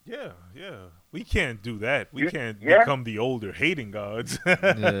 Yeah. We can't do that. We can't yeah? become the older hating gods.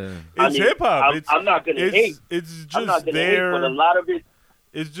 Yeah. It's hip hop. I'm not gonna hate. It's just I'm not gonna their. hate, but a lot of it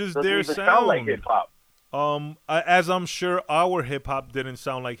It's just doesn't their even sound. sound like hip hop. As I'm sure our hip hop didn't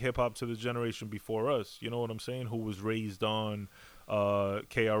sound like hip hop to the generation before us. You know what I'm saying? Who was raised on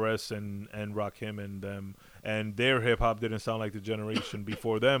KRS and Rakim and them, and their hip hop didn't sound like the generation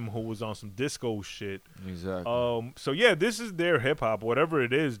before them, who was on some disco shit. Exactly. So yeah, this is their hip hop, whatever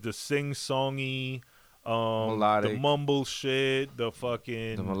it is, the sing-songy, melodic, the mumble shit, the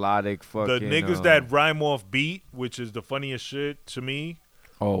fucking, the melodic fucking, the niggas that rhyme off beat, which is the funniest shit to me.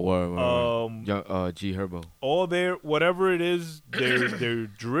 Oh, word. G Herbo. All their, whatever it is, their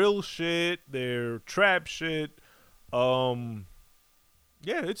drill shit, their trap shit.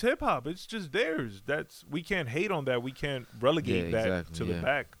 Yeah, it's hip hop. It's just theirs. We can't hate on that. We can't relegate that to the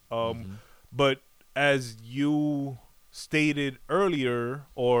back. But as you stated earlier,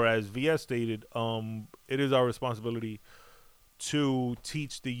 or as VS stated, it is our responsibility to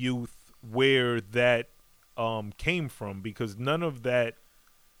teach the youth where that came from, because none of that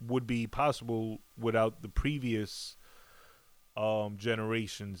would be possible without the previous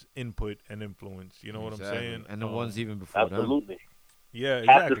generation's input and influence. You know what I'm saying? And the ones even before them. Absolutely. Yeah,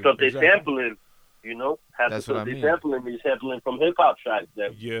 Half exactly. the stuff they're sampling, half the stuff they're sampling is sampling from hip hop tracks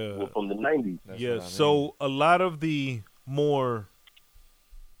that were from the 90s. So a lot of the more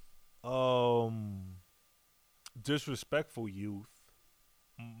disrespectful youth,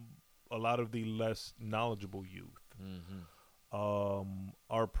 a lot of the less knowledgeable youth,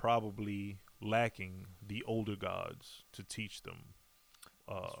 are probably lacking the older gods to teach them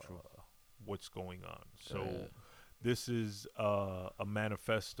what's going on. So this is a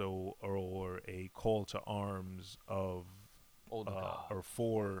manifesto or a call to arms of or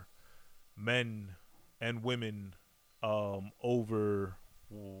for men and women over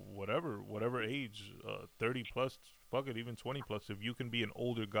whatever age, 30 plus, fuck it, even 20 plus. If you can be an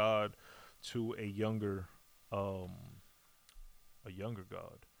older god to a younger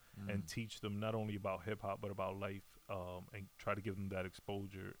god, and teach them not only about hip hop but about life, and try to give them that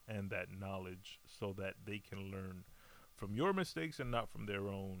exposure and that knowledge so that they can learn from your mistakes and not from their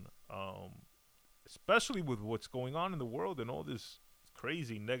own. Especially with what's going on in the world and all this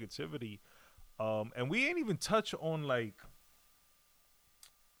crazy negativity. And we ain't even touch on like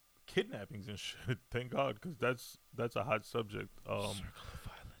kidnappings and shit. Thank God, because that's a hot subject. Circle of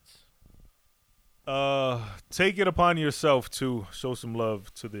violence. Take it upon yourself to show some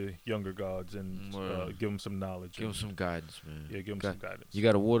love to the younger gods and give them some knowledge. Give them some guidance, man. Yeah, give them some guidance. You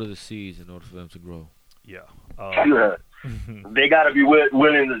got to water the seeds in order for them to grow. Yeah. They got to be willing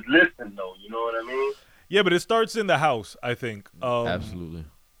to listen, though. You know what I mean? Yeah, but it starts in the house, I think. Absolutely.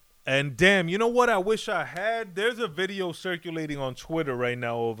 And damn, you know what I wish I had? There's a video circulating on Twitter right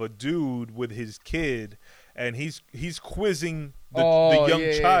now of a dude with his kid, and he's quizzing the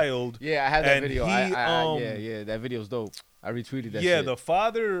young child. Yeah, I had that video. He, that video's dope. I retweeted that shit. Yeah, the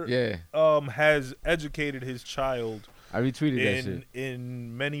father has educated his child. I retweeted that shit.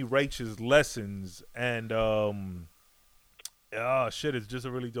 In many righteous lessons, and shit, it's just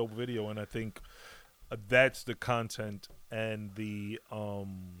a really dope video, and I think that's the content and the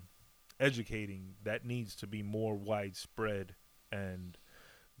educating that needs to be more widespread, and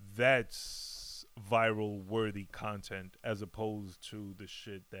that's viral worthy content as opposed to the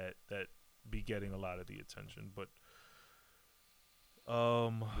shit that be getting a lot of the attention. But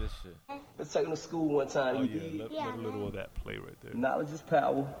this shit. Let's take him to school one time. Let a little of that play right there. Knowledge is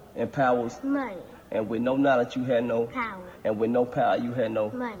power, and power is money. And with no knowledge, you had no power. And with no power, you had no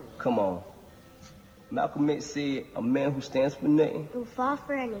money. Come on. Malcolm X said, "A man who stands for nothing will fall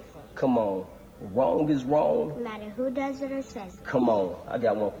for anything." Come on. Wrong is wrong. No matter who does it or says it. Come on. I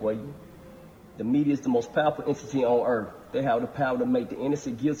got one for you. The media is the most powerful entity on earth. They have the power to make the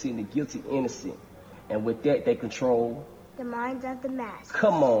innocent guilty and the guilty innocent. And with that, they control the minds of the masses.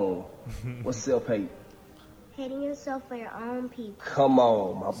 Come on. What's self-hate? Hating yourself for your own people. Come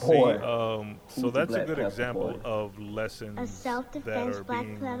on, my boy. So that's a good example of lessons a self-defense that are black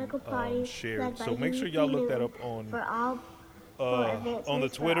being political party shared. So make sure y'all look that up on the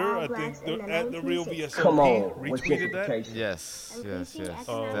Twitter. I think at the real VSLP retweeted that. Yes.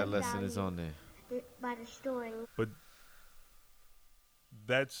 That lesson is on there. By destroying. But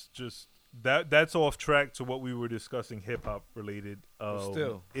that's just that's off track to what we were discussing, hip hop related.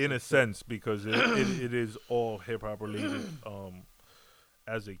 Still, in a sense, because it is all hip hop related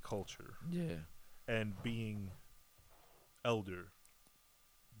as a culture. Yeah. And being elder,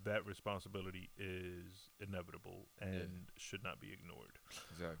 that responsibility is inevitable and should not be ignored.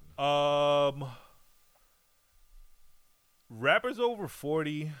 Exactly. Rappers over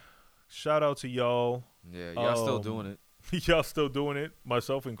 40. Shout out to y'all. Yeah, y'all still doing it. Y'all still doing it,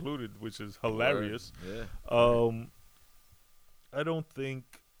 myself included, which is hilarious. Yeah. I don't think.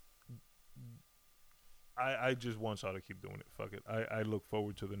 I just want y'all to keep doing it. Fuck it. I look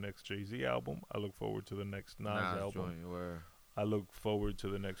forward to the next Jay-Z album. I look forward to the next Nas album. I look forward to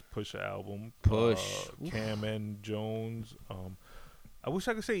the next Pusha album. Cam N. Jones. I wish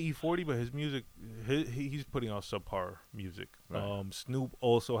I could say E40, but his music, he's putting out subpar music. Right. Snoop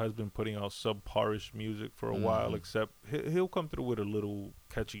also has been putting out subparish music for a while, except he'll come through with a little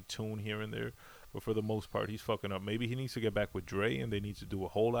catchy tune here and there. But for the most part, he's fucking up. Maybe he needs to get back with Dre, and they need to do a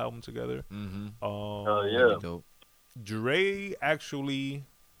whole album together. Dre actually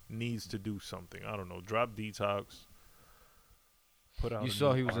needs to do something. I don't know. Drop Detox. Put out. You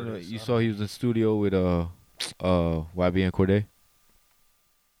saw he was in the studio with YB and Cordae.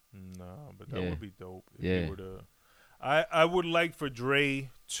 Nah, but that would be dope. If he were to, I would like for Dre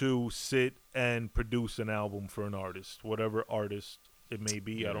to sit and produce an album for an artist, whatever artist it may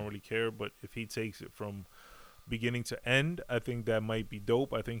be. I don't really care, but if he takes it from beginning to end, I think that might be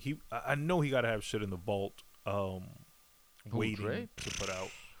dope. I think I know he got to have shit in the vault, waiting Dre? to put out.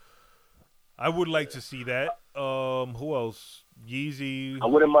 I would like to see that. Who else? Yeezy. I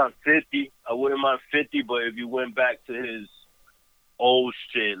wouldn't mind 50. But if you went back to his old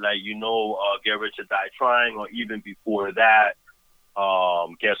shit, like, Get Rich or Die Trying, or even before that,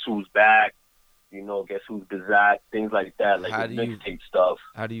 Guess Who's Back, Guess Who's Bizak, things like that, like mixtape stuff.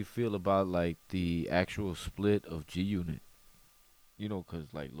 How do you feel about, like, the actual split of G-Unit?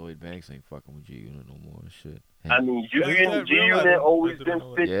 Because, like, Lloyd Banks ain't fucking with G-Unit no more and shit. I mean, G-Unit always been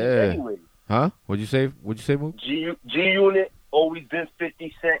 50 anyway. Huh? What'd you say, Mook? G-Unit always been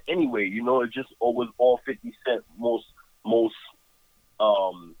 50 Cent anyway. It just always all 50 Cent most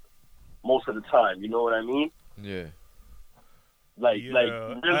of the time. You know what I mean? Yeah. Like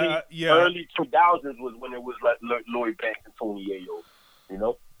really early 2000s was when it was like Lloyd Banks and Tony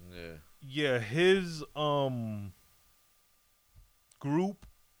Yayo. Yeah, his group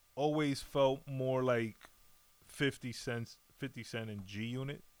always felt more like 50 Cent and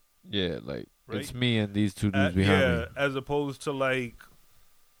G-Unit. Yeah, like, right? It's me and these two dudes behind me. As opposed to like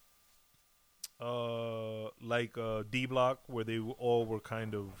D-Block, where they all were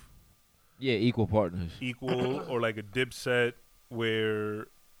kind of equal partners, or like a Dipset, where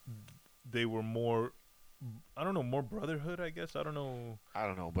they were more, I don't know, more brotherhood, I guess. I don't know,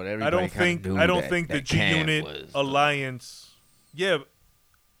 but everybody I don't think the G-Unit alliance.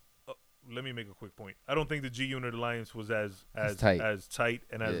 Let me make a quick point. I don't think the G-Unit alliance was as tight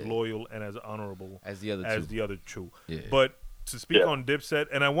and as loyal and as honorable as the other two. Yeah. But to speak on Dipset,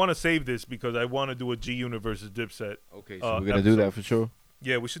 and I want to save this because I want to do a G-Unit versus Dipset. Okay, so we're gonna do that for sure.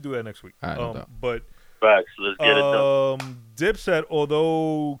 Yeah, we should do that next week. All right, no doubt. But facts, let's get it done. Dipset,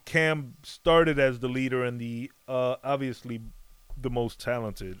 although Cam started as the leader and the obviously the most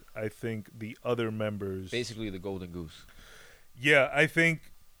talented, I think the other members, basically the golden goose. Yeah, I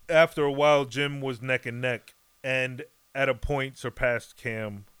think after a while Jim was neck and neck, and at a point surpassed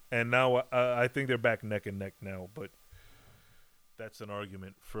Cam, and now I think they're back neck and neck now. But that's an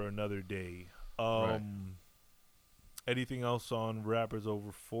argument for another day. Right. Anything else on rappers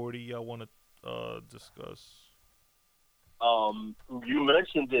over 40 y'all want to discuss? You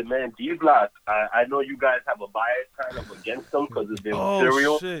mentioned it, man. D-Block. I know you guys have a bias kind of against them because of their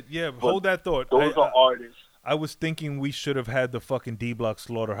material. Oh shit! Yeah, hold that thought. Those are artists. I was thinking we should have had the fucking D-Block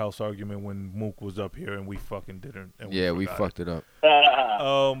Slaughterhouse argument when Mook was up here, and we fucking didn't. And we fucked it up.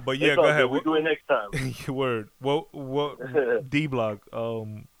 But yeah, go ahead. We'll do it next time. Word. What? D-Block.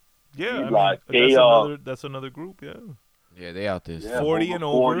 Yeah, D-Block. I mean, that's another group. Yeah. Yeah, they out there. Yeah, 40 and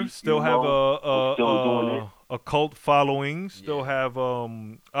over. Still have a cult following. Still have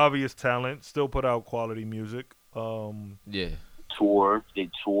obvious talent. Still put out quality music. Yeah. They toured.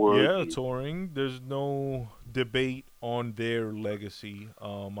 Yeah, touring. There's no debate on their legacy.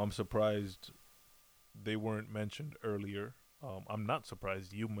 I'm surprised they weren't mentioned earlier. I'm not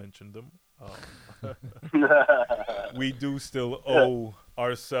surprised you mentioned them. We do still owe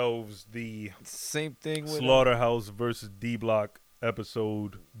ourselves the Same thing with Slaughterhouse versus D Block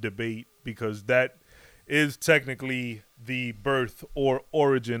episode debate, because that is technically the birth or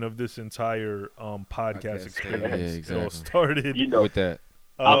origin of this entire podcast experience. Yeah, It all exactly. started. You know, with that.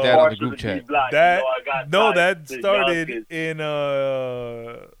 I'm With that on the partial group to chat. D-Block. That You know, I got no, ties that to started Yonkers. in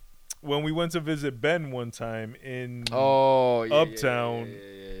when we went to visit Ben one time in Oh, yeah. Uptown.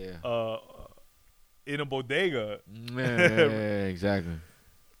 Yeah. In a bodega. Yeah, exactly.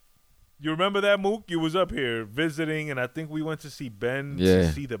 You remember that, Mook? You was up here visiting, and I think we went to see Ben to Yeah.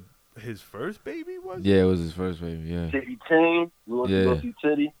 see his first baby, was it? Yeah, it was his first baby. Yeah. Titty Ting. We went to go Yeah. see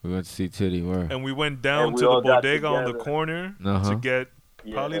Titty. We went to see Titty. Where? And we went down And we to the all got bodega on the together. corner Uh-huh. to get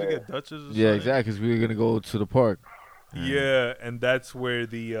probably to Yeah. get Dutchess. Or Yeah, something. exactly. Because we were gonna go to the park. Yeah, and that's where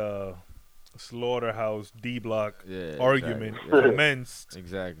the Slaughterhouse D Block Yeah. argument Exactly. Yeah. commenced,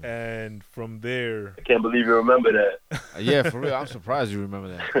 Exactly. and from there, I can't believe you remember that. Yeah, for real. I'm surprised you remember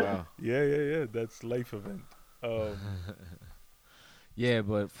that. Wow. yeah, that's life event. Yeah,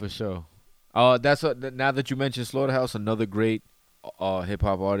 but for sure. That's now that you mentioned Slaughterhouse, another great hip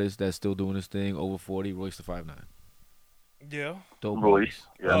hop artist that's still doing his thing, over 40, Royce the 5'9". Yeah, Dope Royce.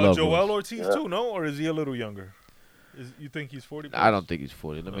 boys. I Yeah. love Joel Royce. Ortiz Yeah. too, no, or is he a little younger? You think he's 40? I don't think he's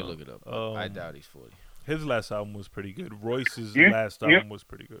 40. Let me No. look it up. I Um, doubt he's 40. His last album was pretty good. Royce's You- last you- album was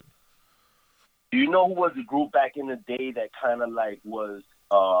pretty good. Do you know who was a group back in the day that kind of like was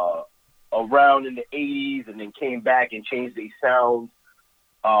around in the 80s and then came back and changed their sound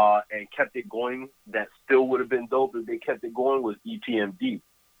and kept it going? That still would have been dope if they kept it going. Was EPMD.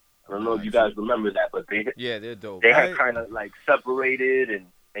 I don't know if you guys remember that, but Yeah, they're dope. they had kind of like separated and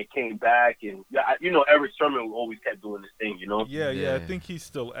they came back, and you know, Eric Sermon always kept doing this thing, you know. Yeah, I Yeah. think he's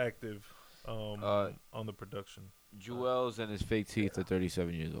still active on the production. Jewels and his fake teeth are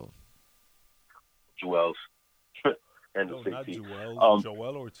 37 years old. Jewels and No, the not 60s. Joel.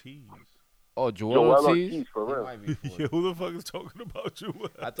 Joel Ortiz. Oh, Joel Joel Ortiz? Ortiz, for He real. might be 40. Yeah, who the fuck is talking about Joel?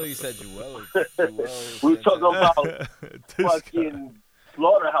 I thought you said Joel. We were talking about This guy. fucking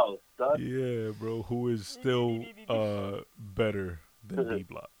Slaughterhouse, son. Yeah, bro, who is still better than D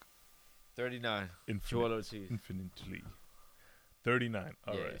Block? 39. Joel Ortiz. Infinitely. 39.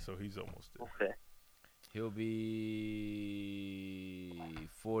 All right, Yeah. so he's almost there. Okay. He'll be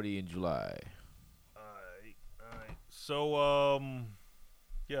 40 in July. Alright. So,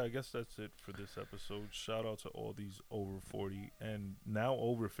 yeah, I guess that's it for this episode. Shout out to all these over 40 and now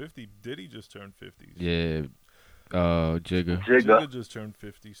over 50. Diddy just turned 50. Yeah. Jigga. Jigga just turned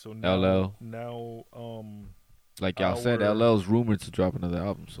 50. So now, LL. now Like y'all said, our- LL's rumored to drop another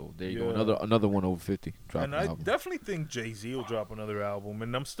album. So there you go. Yeah. Another one over 50. Drop and an I album. definitely think Jay-Z will drop another album.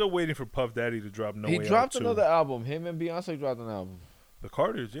 And I'm still waiting for Puff Daddy to drop No He Way dropped Out 2. another album. Him and Beyonce dropped an album. The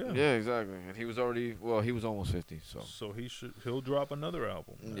Carters, yeah. Yeah, exactly. And he was already, he was almost 50. So So he'll drop another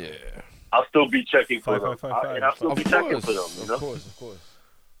album. yeah. I'll still be checking for them. 555. And I'll still be checking for them, you know? Of course.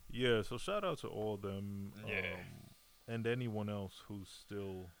 Yeah, so shout out to all of them. Yeah. And anyone else who's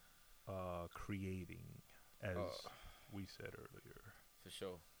still creating, as we said earlier. For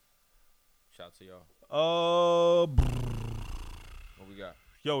sure. Shout to y'all. What we got?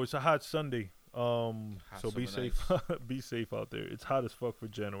 Yo, it's a hot Sunday. So be summer safe. Be safe out there. It's hot as fuck for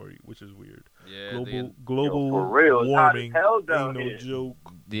January, which is weird. Yeah. Global Yo, for real, it's hot as warming hell down ain't no here. joke.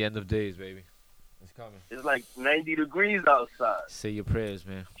 The end of days, baby. It's coming. It's like 90 degrees outside. Say your prayers,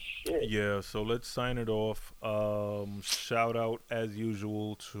 man. Shit. Yeah, so let's sign it off. Shout out as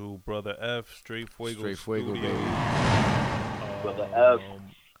usual to Brother F, Straight Fuego, Straight Fuego, Studio. baby. Brother F.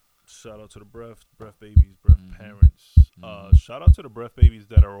 Shout out to the breath babies, breath parents. Shout out to the breath babies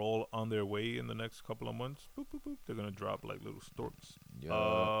that are all on their way in the next couple of months. Boop, boop, boop. They're gonna drop like little storks.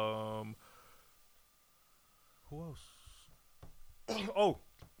 Yeah. Who else? Oh,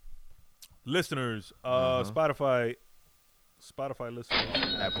 listeners. Spotify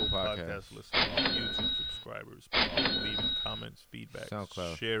listeners, Apple Podcasts. listeners, YouTube subscribers, people leaving comments, feedback,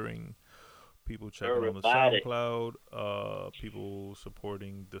 SoundCloud. sharing, people checking on the Everybody. SoundCloud, people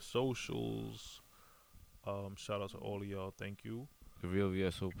supporting the socials. Shout out to all of y'all. Thank you. The real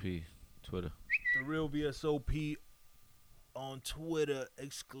VSOP. Twitter. The real VSOP on Twitter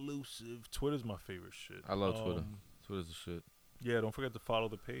exclusive. Twitter's my favorite shit. I love Twitter. Twitter's the shit. Yeah, don't forget to follow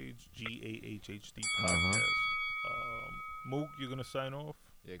the page GAHHD Uh-huh. podcast. Mook, you gonna sign off?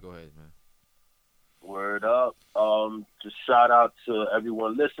 Yeah, go ahead, man. Word up. Just shout out to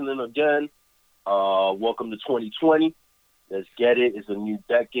everyone listening again. Welcome to 2020. Let's get it. It's a new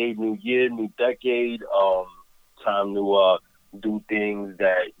decade, new year, new decade. Time to do things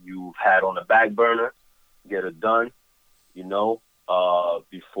that you've had on the back burner. Get it done,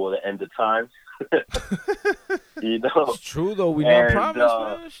 before the end of time. It's true though. We not promised,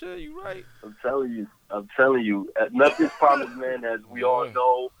 man. Shit, you right. I'm telling you. Nothing's promised, man. As we all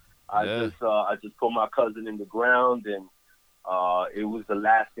know, I just put my cousin in the ground, and it was the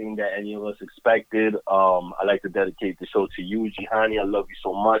last thing that any of us expected. I like to dedicate the show to you, Jihani. I love you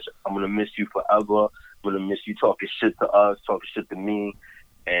so much. I'm gonna miss you forever. I'm gonna miss you talking shit to us, talking shit to me.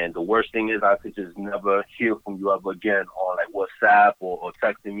 And the worst thing is I could just never hear from you ever again on like WhatsApp or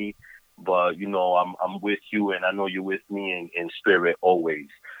texting me. But I'm with you, and I know you're with me in spirit always.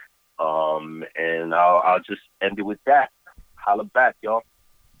 And I'll just end it with that. Holla back, y'all.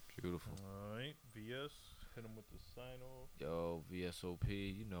 Beautiful. All right, VS, hit him with the sign off. Yo,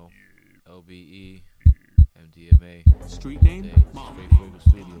 VSOP, LBE, MDMA. Street name? Straight Focus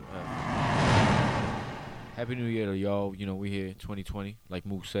Studio. Happy New Year to y'all. We here 2020, like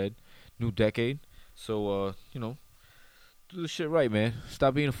Mook said. New decade. So, do the shit right, man.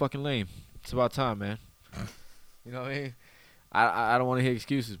 Stop being a fucking lame. It's about time, man. You know what I mean? I don't want to hear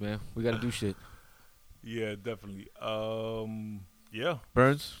excuses, man. We got to do shit. Yeah, definitely. Yeah.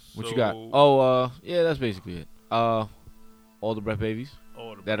 Burns, what you got? Oh, yeah, that's basically it. All the breath babies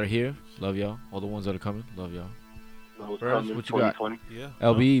that are here, love y'all. All the ones that are coming, love y'all. Burns, what you got? Yeah.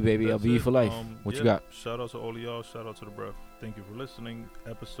 LBE, baby. LBE for life. What you got? Shout out to all of y'all. Shout out to the breath. Thank you for listening.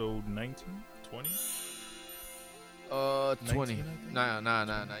 Episode 19, 20? 20. 19.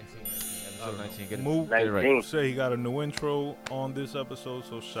 19. Episode 19. Get it, Mook get it right. say he got a new intro on this episode,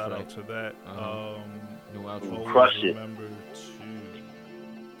 so shout out to that. New outro. Crush it. Remember to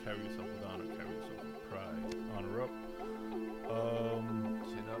carry yourself with honor, carry yourself with pride. Honor up.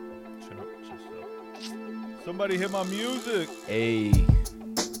 Chin up, chest up. Somebody hit my music. Hey.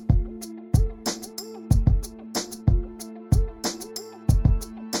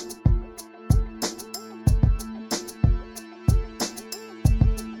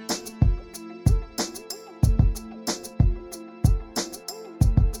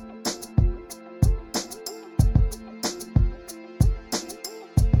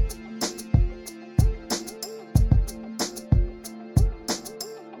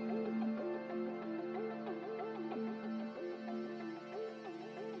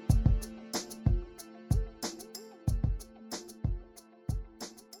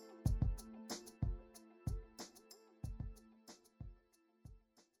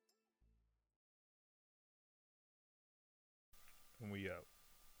 And we out.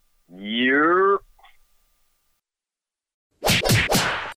 Yeah.